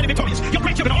children are already victorious. Your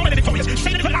grandchildren are already victorious.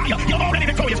 Satan is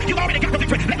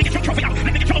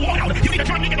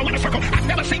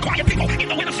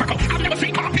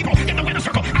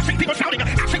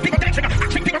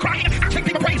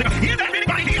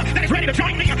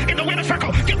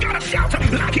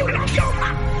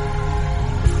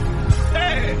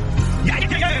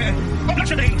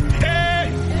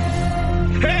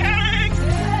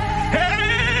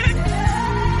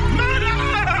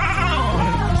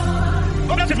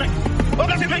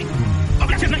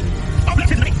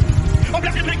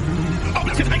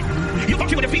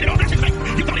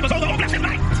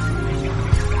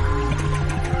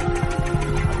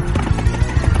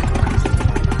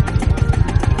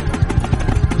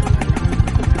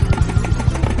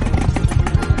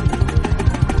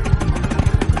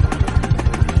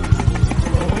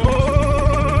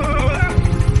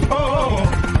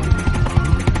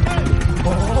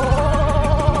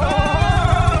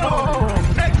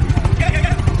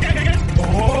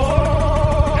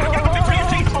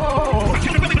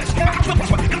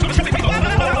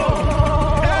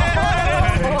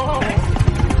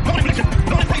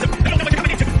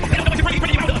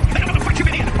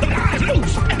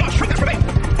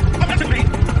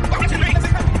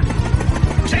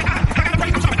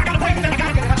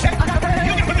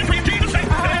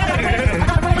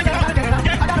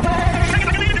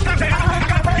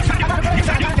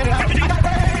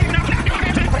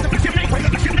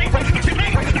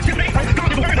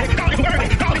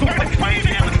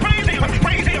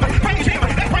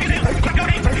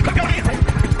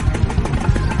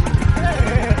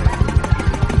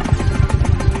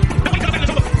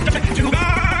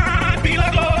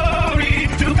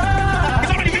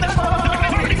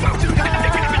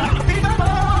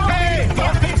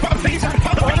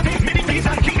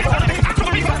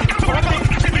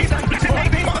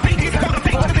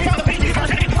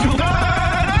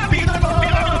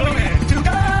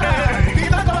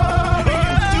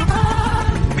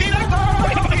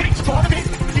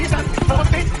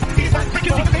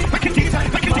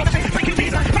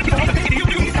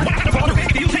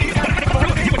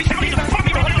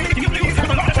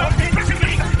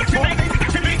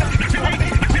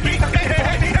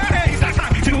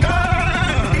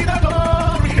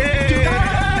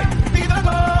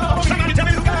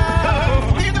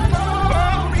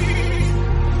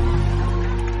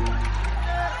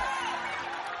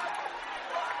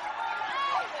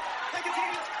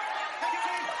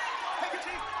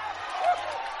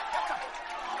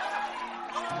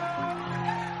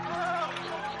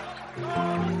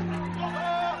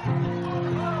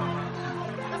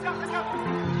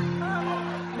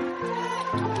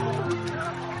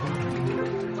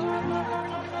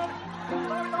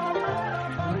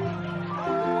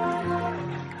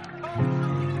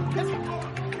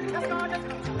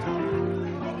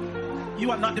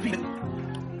You are not defeated.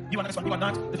 You are not, you are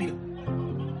not defeated.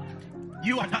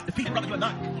 You are not defeated, brother. You are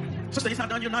not. Sister, it's not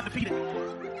done. You're not defeated.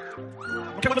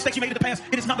 Okay, what mistakes you made in the past,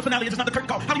 it is not the finale. It is not the curtain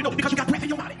call. How do you know? Because you got breath in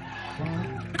your body.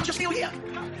 Because you're still here.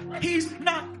 He's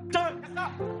not done.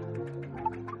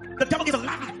 The devil is a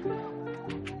lie.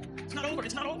 It's not over.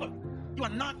 It's not over. You are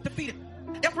not defeated.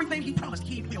 Everything he promised,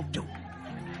 he will do.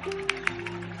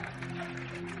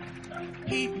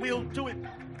 He will do it.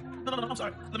 No, I'm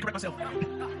sorry. Let me correct myself.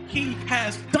 He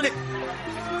has done it.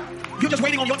 You're just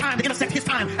waiting on your time to intersect his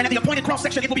time. And at the appointed cross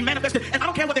section, it will be manifested. And I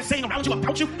don't care what they're saying around you,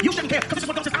 about you. You shouldn't care. Because this is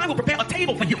what God says. I will prepare a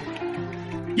table for you.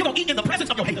 You're going to eat in the presence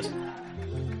of your haters.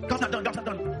 God's not done. God's not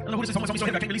done. I don't know who this is. Someone so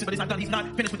heavy I can't release it, but it's not done. He's not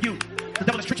finished with you. The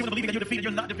devil is tricking you into believing that you're defeated.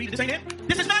 You're not defeated. This ain't it.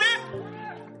 This is not it.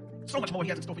 So much more he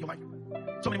has in store for your life.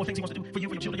 So many more things he wants to do for you,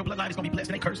 for your children. Your bloodline is going to be blessed.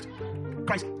 It ain't cursed.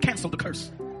 Christ canceled the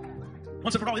curse.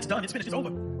 Once and for all, it's done. It's finished. It's over.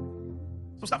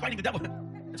 So stop fighting the devil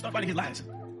and start fighting his lies.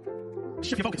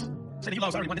 Shift your focus. Say that you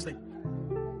lost. I already won this thing.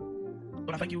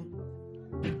 Lord, I thank you.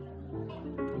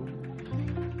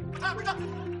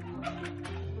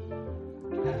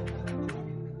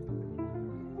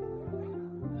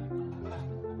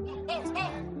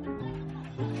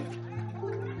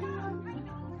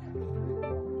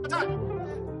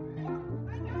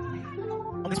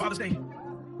 On this Father's Day,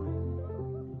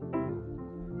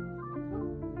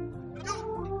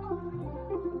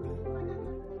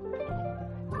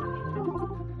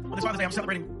 I'm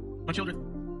celebrating my children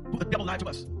who the devil lied to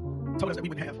us, told us that we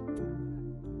wouldn't have.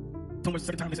 Told us the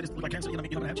second time they said it's like cancer, you're not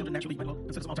going to have children naturally. Well,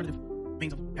 consider some alternative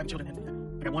means of having children.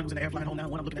 And I got one who's in the air flying home now,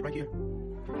 one I'm looking at right here.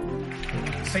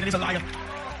 Satan is a liar.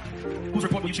 Whose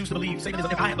report will you choose to believe? Satan is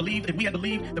if we had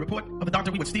believed the report of the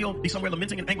doctor, we would still be somewhere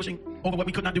lamenting and anguishing over what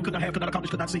we could not do, could not have, could not accomplish,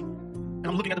 could not see. And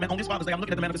I'm looking at on this Father's Day, I'm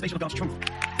looking at the manifestation of God's truth.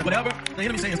 And whatever the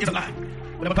enemy says is a lie.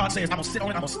 Whatever God says, I'm going to sit on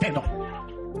it, I'm going to stand on it.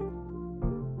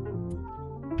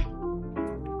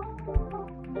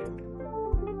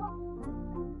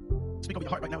 Speak over your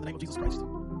heart right now in the name of Jesus Christ.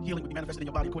 Healing will be manifested in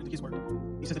your body according to his word.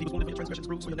 He says that he was wounded for your transgressions,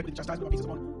 bruised for your iniquity, the chastisement of our peace is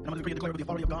upon. And I'm going to decree and declare with the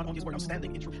authority of God on his word. I'm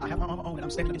standing in truth. I have my armor on and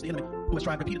I'm standing against the enemy who has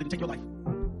tried repeatedly to take your life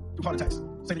through heart attacks.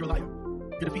 Say that you're a liar.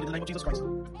 You're defeated in the name of Jesus Christ.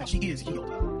 And she is healed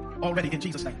already in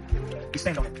Jesus' name. We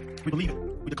stand on it. We believe it.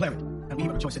 We declare it. And we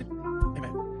even rejoice in it.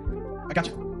 Amen. I got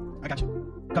you. I got you.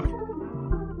 Cover you.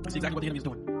 That's exactly what the enemy is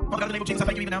doing. Father God, in the name of Jesus, I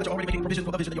thank you even now that you're already making provision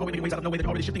for the vision, that you're already making ways out of no way, that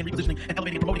you're already shifting and repositioning and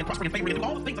elevating and promoting and prospering and favoring and doing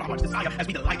all the things that our hearts desire as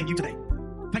we delight in you today.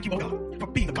 Thank you, oh God, for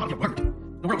being the God of your word.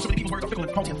 The world, so many people's words are fickle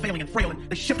and faulty and failing and frail, and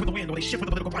they shift with the wind or they shift with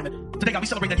the political climate. Today, God, we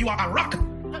celebrate that you are our rock,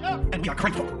 and we are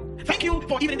grateful. Thank you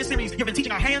for even in this series, you've been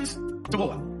teaching our hands to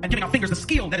war and giving our fingers the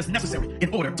skill that is necessary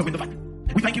in order to win the fight.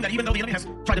 We thank you that even though the enemy has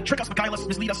tried to trick us, beguile us,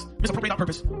 mislead us, misappropriate our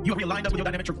purpose, you have realigned us with your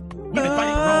dynamic truth. We've been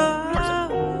fighting the wrong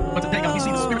person. But today, God, we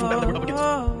see the spiritual battle that we're up against.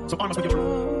 So arm us with your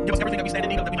truth. Give us everything that we stand in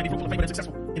need of, that we might be fruitful and faithful and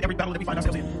successful in every battle that we find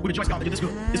ourselves in. We rejoice, God, that you're this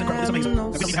good, this incredible, this amazing,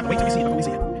 that we don't even have to wait till we see it before we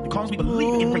see it. Because we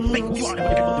believe in great faith who you are and what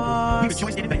you're capable of doing. We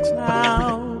rejoice in advance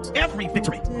for every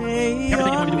victory, everything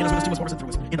you're going to do in us, with us, to us, for us, and through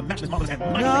us. In the matchless, marvelous, and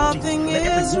mighty name of Jesus. Nothing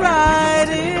is right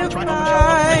if I don't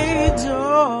have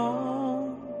you.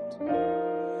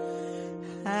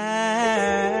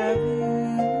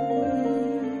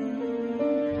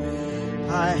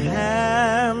 I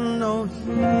have no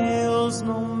hills,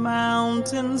 no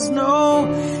mountains, no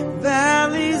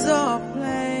valleys or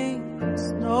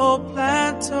plains, no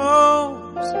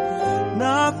plateaus.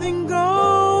 Nothing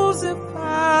goes if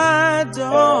I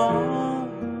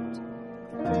don't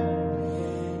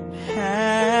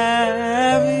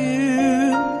have you.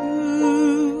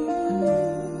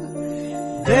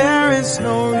 There is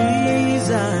no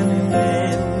reason in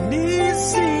any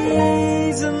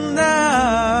season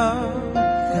of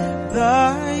the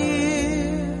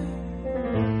year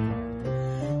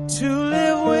to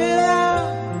live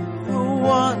without the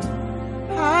one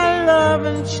I love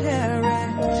and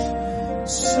cherish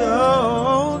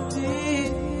so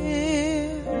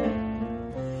dear,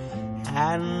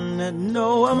 and that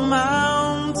no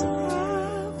amount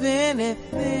of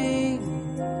anything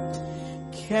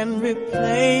can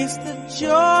replace the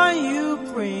joy you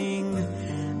bring.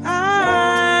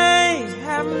 I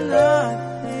have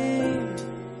nothing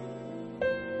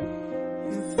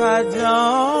if I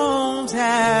don't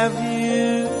have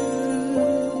you.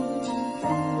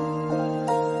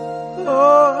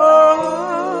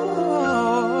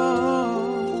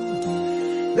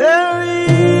 There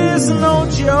is no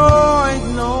joy,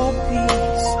 no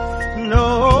peace, no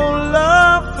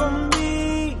love for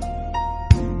me,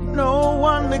 no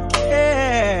one to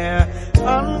care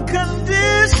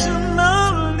unconditionally.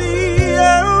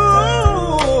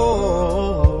 Oh,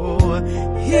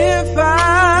 if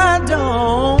I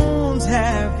don't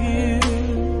have you,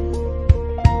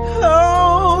 oh,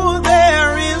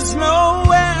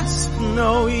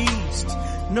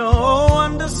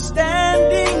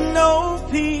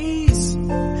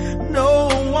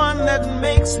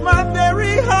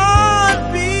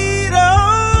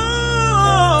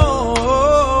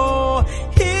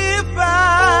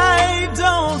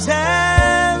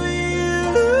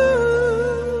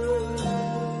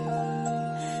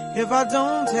 if I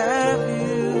don't have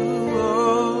you.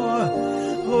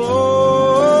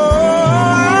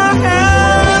 I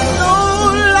have no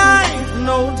life,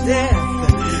 no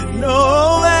death,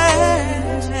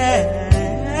 nowhere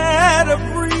to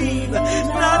breathe,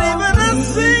 not even a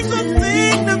single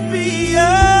thing to be.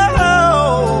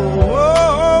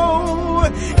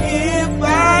 If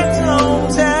I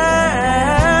don't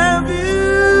have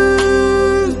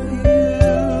you,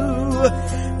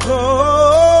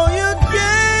 oh, you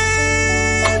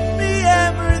gave me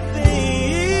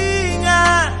everything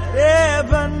I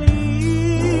ever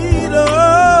need. Oh,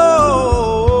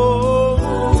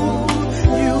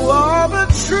 you are the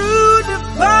true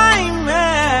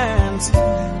definement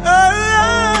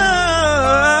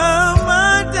of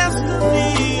my destiny.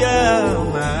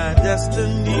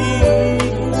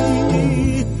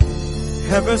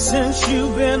 Ever since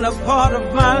you've been a part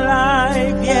of my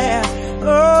life, yeah,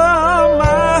 oh,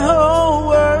 my whole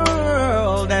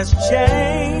world has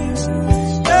changed.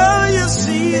 Oh, you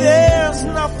see, there's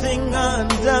nothing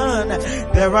undone.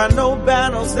 There are no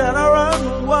battles that are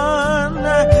unwon,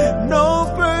 no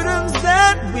burdens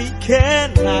that we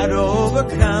cannot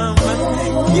overcome.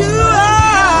 You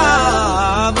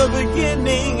are the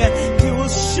beginning, you will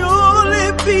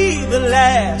surely be the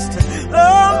last.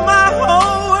 Oh, my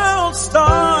whole world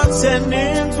starts and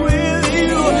ends with you.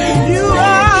 You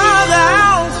are the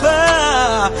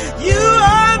Alpha, you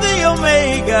are the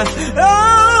Omega.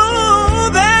 Oh,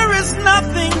 there is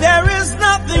nothing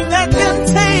that can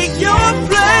take your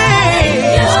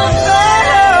place.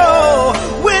 Oh,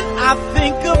 when I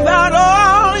think about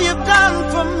all you've done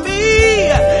for me,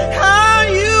 how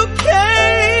you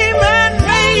came and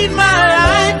made my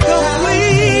life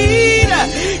complete.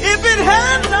 If it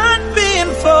had not been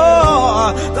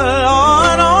for the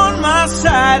Lord on my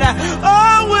side,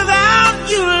 oh, without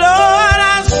you, Lord,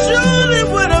 I surely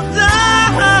would have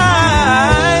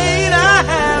died. I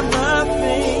have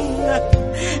nothing,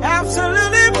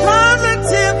 absolutely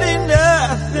positively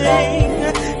nothing.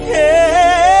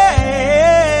 Yeah,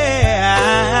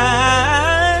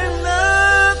 I'm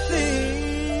nothing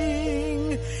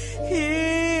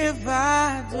if I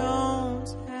don't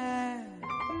have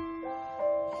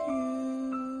you.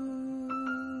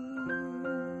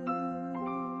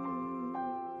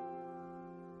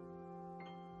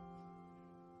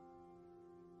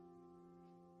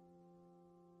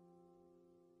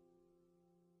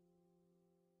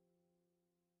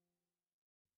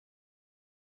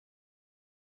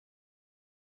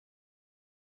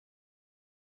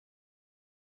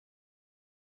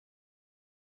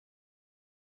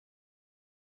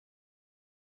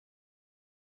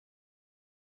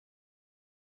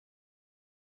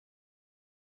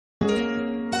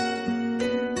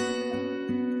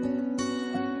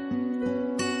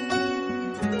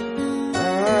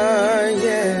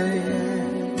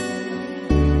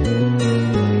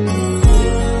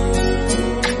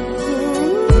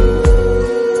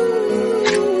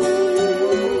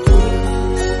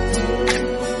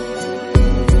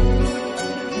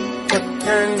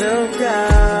 Kind of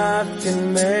God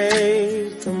can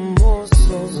make the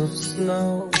morsels of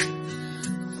snow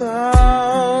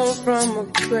fall from a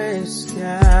gray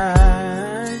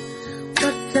sky?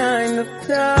 What kind of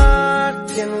God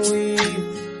can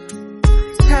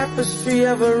weave tapestry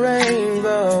of a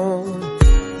rainbow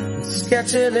and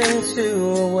sketch it into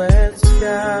a wet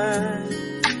sky?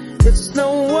 It's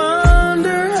no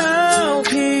wonder how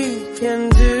He can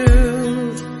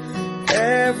do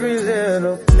every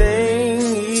little thing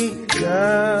He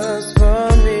does for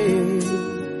me.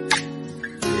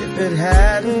 If it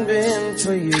hadn't been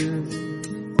for you,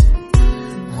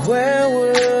 where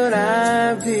would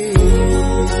I be?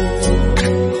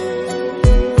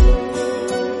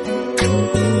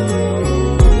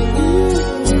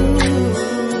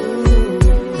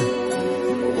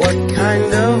 What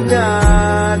kind of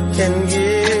God can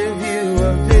give you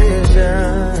a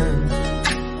vision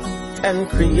and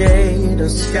create a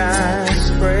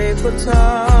skyscraper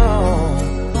tall?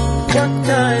 What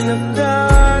kind of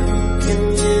God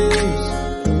can use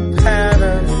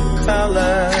pattern,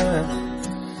 color,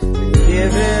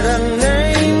 give it a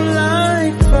name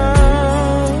like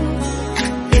fall?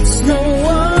 It's no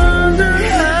wonder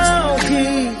how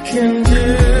He can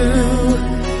do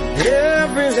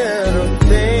every little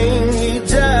thing He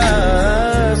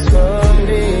does for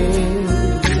me.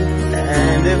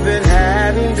 And if it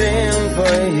hadn't been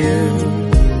for you,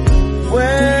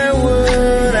 where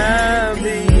would I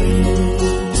be?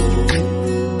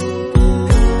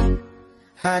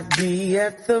 I'd be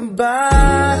at the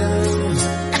bottom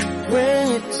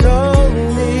when you told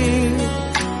me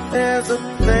there's a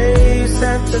place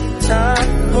at the top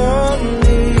for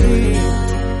me.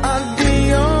 I'd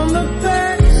be on the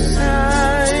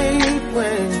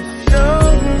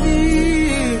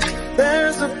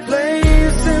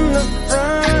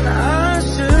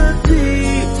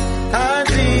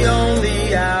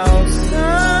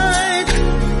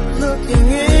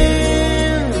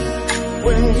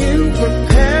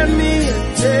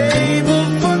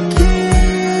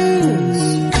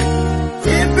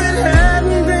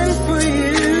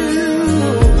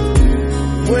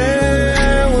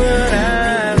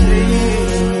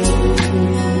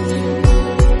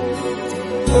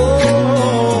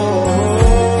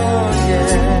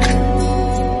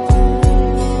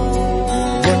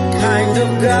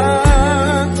of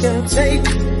God can take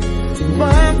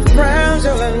my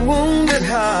fragile and wounded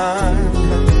heart,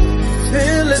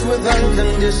 fill it with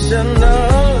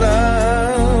unconditional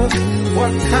love.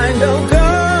 What kind of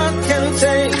God can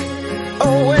take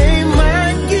away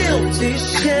my guilty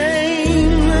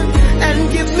shame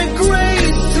and give me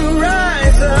grace to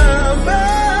rise above?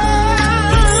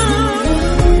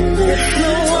 It's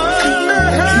no wonder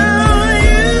how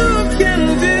you can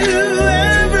do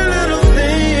every little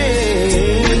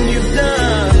thing you've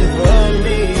done for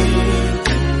me.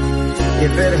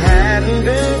 If it hadn't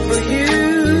been for you,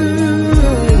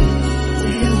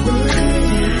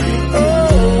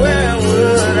 oh, where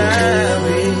would I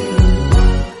be?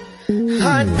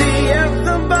 I'd be at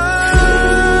the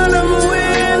bottom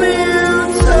when you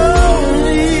told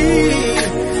me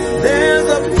there's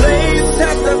a place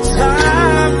at the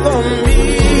top for me.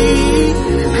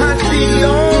 I'd be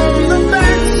on the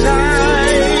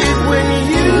backside when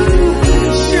you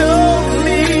showed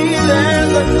me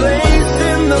there's a place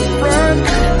in the front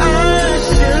I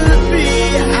should be.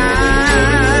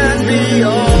 I'd be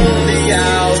on the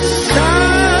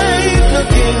outside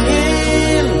looking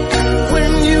in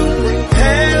when you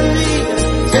prepare me a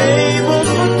table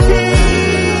for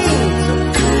kings.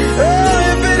 Oh,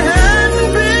 if it hadn't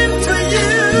been for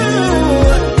you,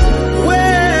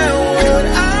 where would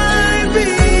I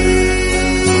be?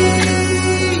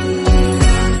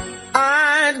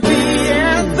 I'd be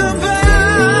at the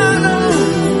bottom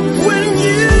when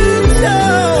you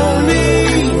told me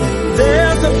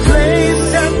there's a place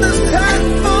at the top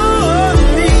for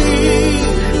me.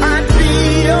 I'd be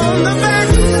on the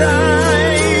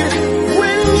backside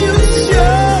when you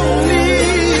showed me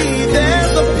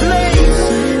there's a place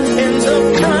in the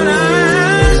front I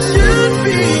should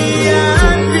be.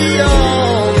 I'd be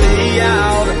on the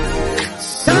outside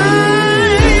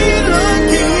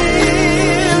looking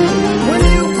in when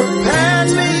you prepared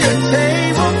me a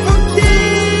table for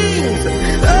kings.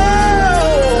 Oh,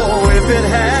 if it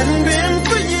hadn't been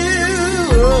for you,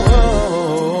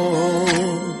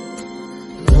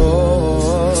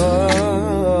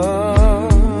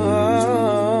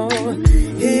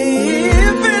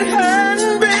 if it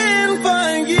hadn't been for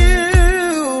you,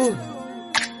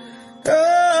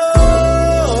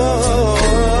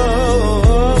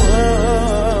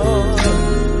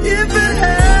 if it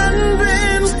hadn't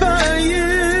been for you,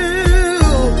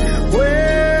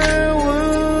 where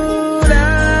would I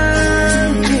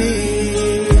be?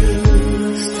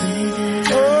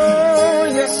 Oh,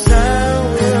 yes I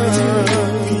would.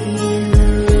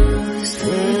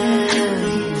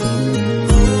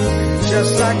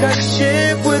 Just like a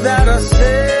ship without a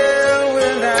sail,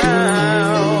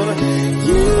 without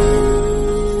you.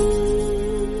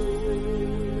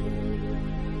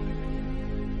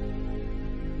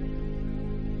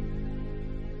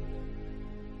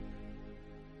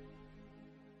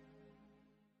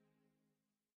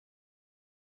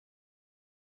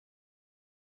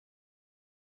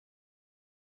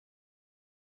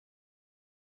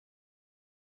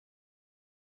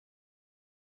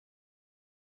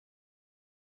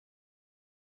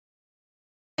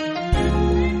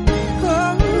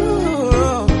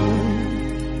 Oh,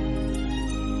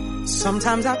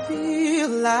 sometimes I feel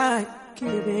like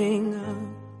giving up.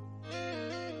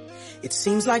 It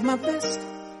seems like my best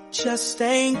just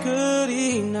ain't good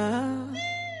enough.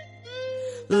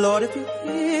 Lord, if you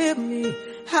hear me,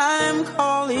 I'm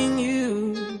calling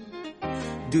you.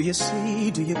 Do you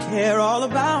see, do you care all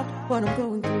about what I'm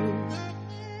going through?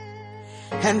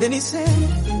 And then he said,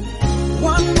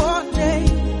 one more day,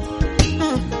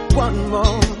 one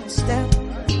more step.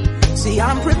 See,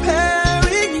 I'm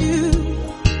preparing you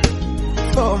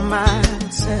for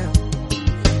myself.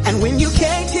 And when you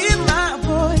can't hear my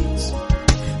voice,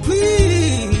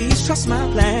 please trust my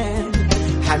plan.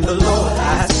 And the Lord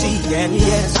I see, and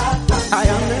yes, I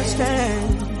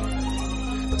understand.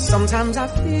 But sometimes I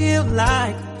feel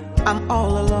like I'm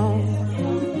all alone.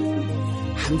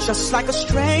 I'm just like a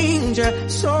stranger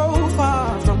so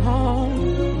far from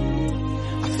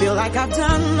home. I feel like I've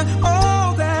done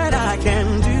all that I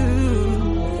can do.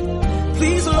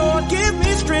 Please, Lord, give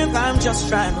me strength. I'm just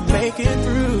trying to make it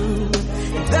through.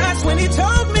 And that's when he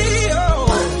told me, oh,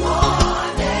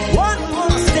 one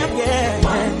more step, yeah.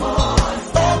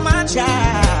 Oh, my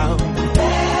child,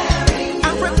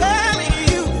 I'm preparing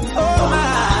you for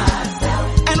myself.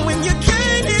 And when you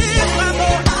can't hear my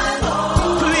voice,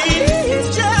 please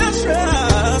just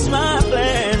trust my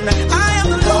plan. I am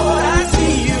the Lord, I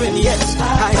see you, and yes,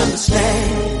 I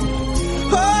understand.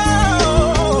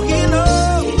 Oh, he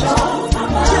knows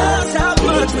just how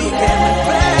much we can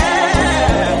bear.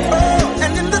 Oh,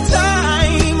 and in the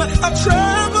time of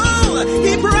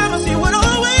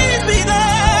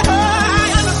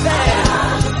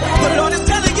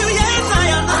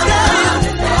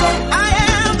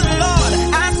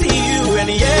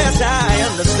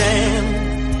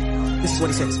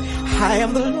says, I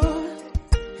am the Lord,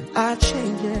 and I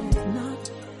change it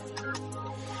not.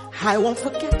 I won't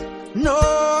forget,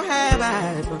 nor have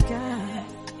I forgot.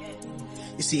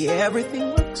 You see, everything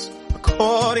works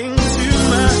according to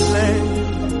my plan.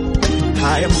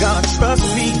 I am God,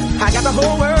 trust me. I got the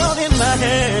whole world in my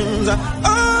hands.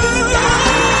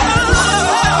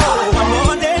 One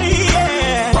more day,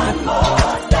 yeah.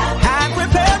 I'm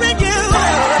preparing you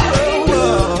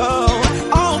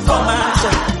all for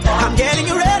myself. I'm getting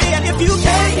you ready, and if you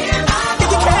can't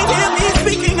hear me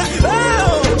speaking,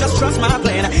 just trust my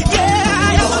plan. Yeah,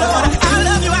 I am the Lord. I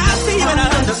love you. I see you and I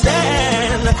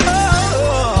understand.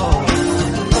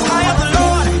 I am the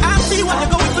Lord. I see what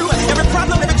you're going through. Every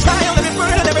problem, every trial, every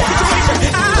burden, every situation.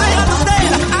 I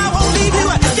understand. I won't leave you.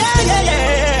 Yeah.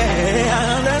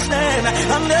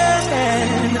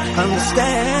 I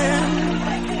understand.